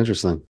cover is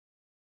interesting.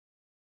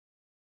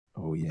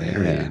 Oh, yeah.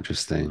 Very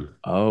interesting.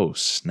 Oh,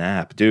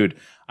 snap. Dude,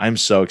 I'm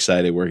so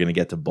excited we're going to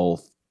get to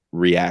both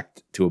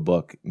react to a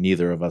book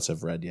neither of us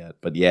have read yet.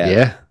 But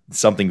yeah,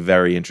 something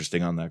very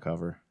interesting on that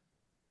cover.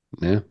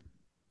 Yeah.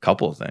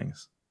 Couple of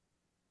things.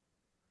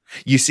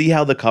 You see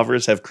how the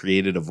covers have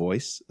created a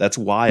voice? That's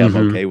why I'm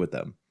okay with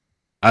them.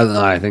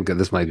 I think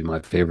this might be my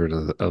favorite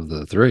of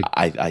the three.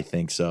 I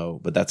think so,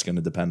 but that's going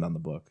to depend on the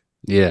book.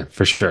 Yeah,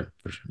 for sure.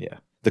 Yeah.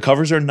 The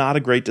covers are not a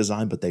great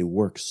design, but they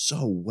work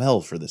so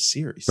well for the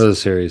series.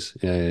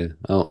 Yeah.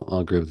 I'll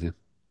agree with you.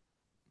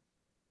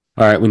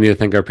 All right, we need to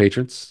thank our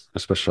patrons, our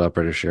special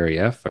operator Sherry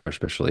F., our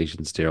special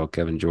agents Daryl,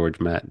 Kevin, George,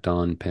 Matt,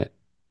 Don,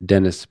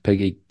 Dennis,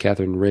 Peggy,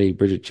 Catherine, Ray,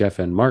 Bridget, Jeff,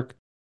 and Mark.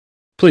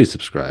 Please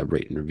subscribe,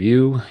 rate, and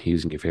review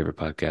using your favorite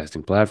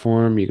podcasting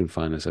platform. You can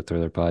find us at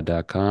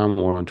thrillerpod.com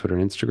or on Twitter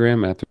and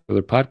Instagram at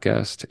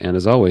thrillerpodcast. And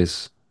as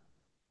always,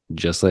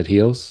 just let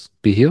heels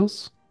be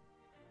heels.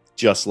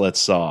 Just let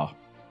Saw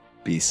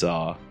be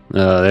Saw.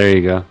 There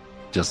you go.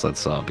 Just let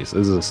Saw be Saw.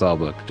 This is a Saw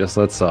book. Just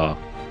let Saw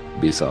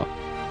be Saw.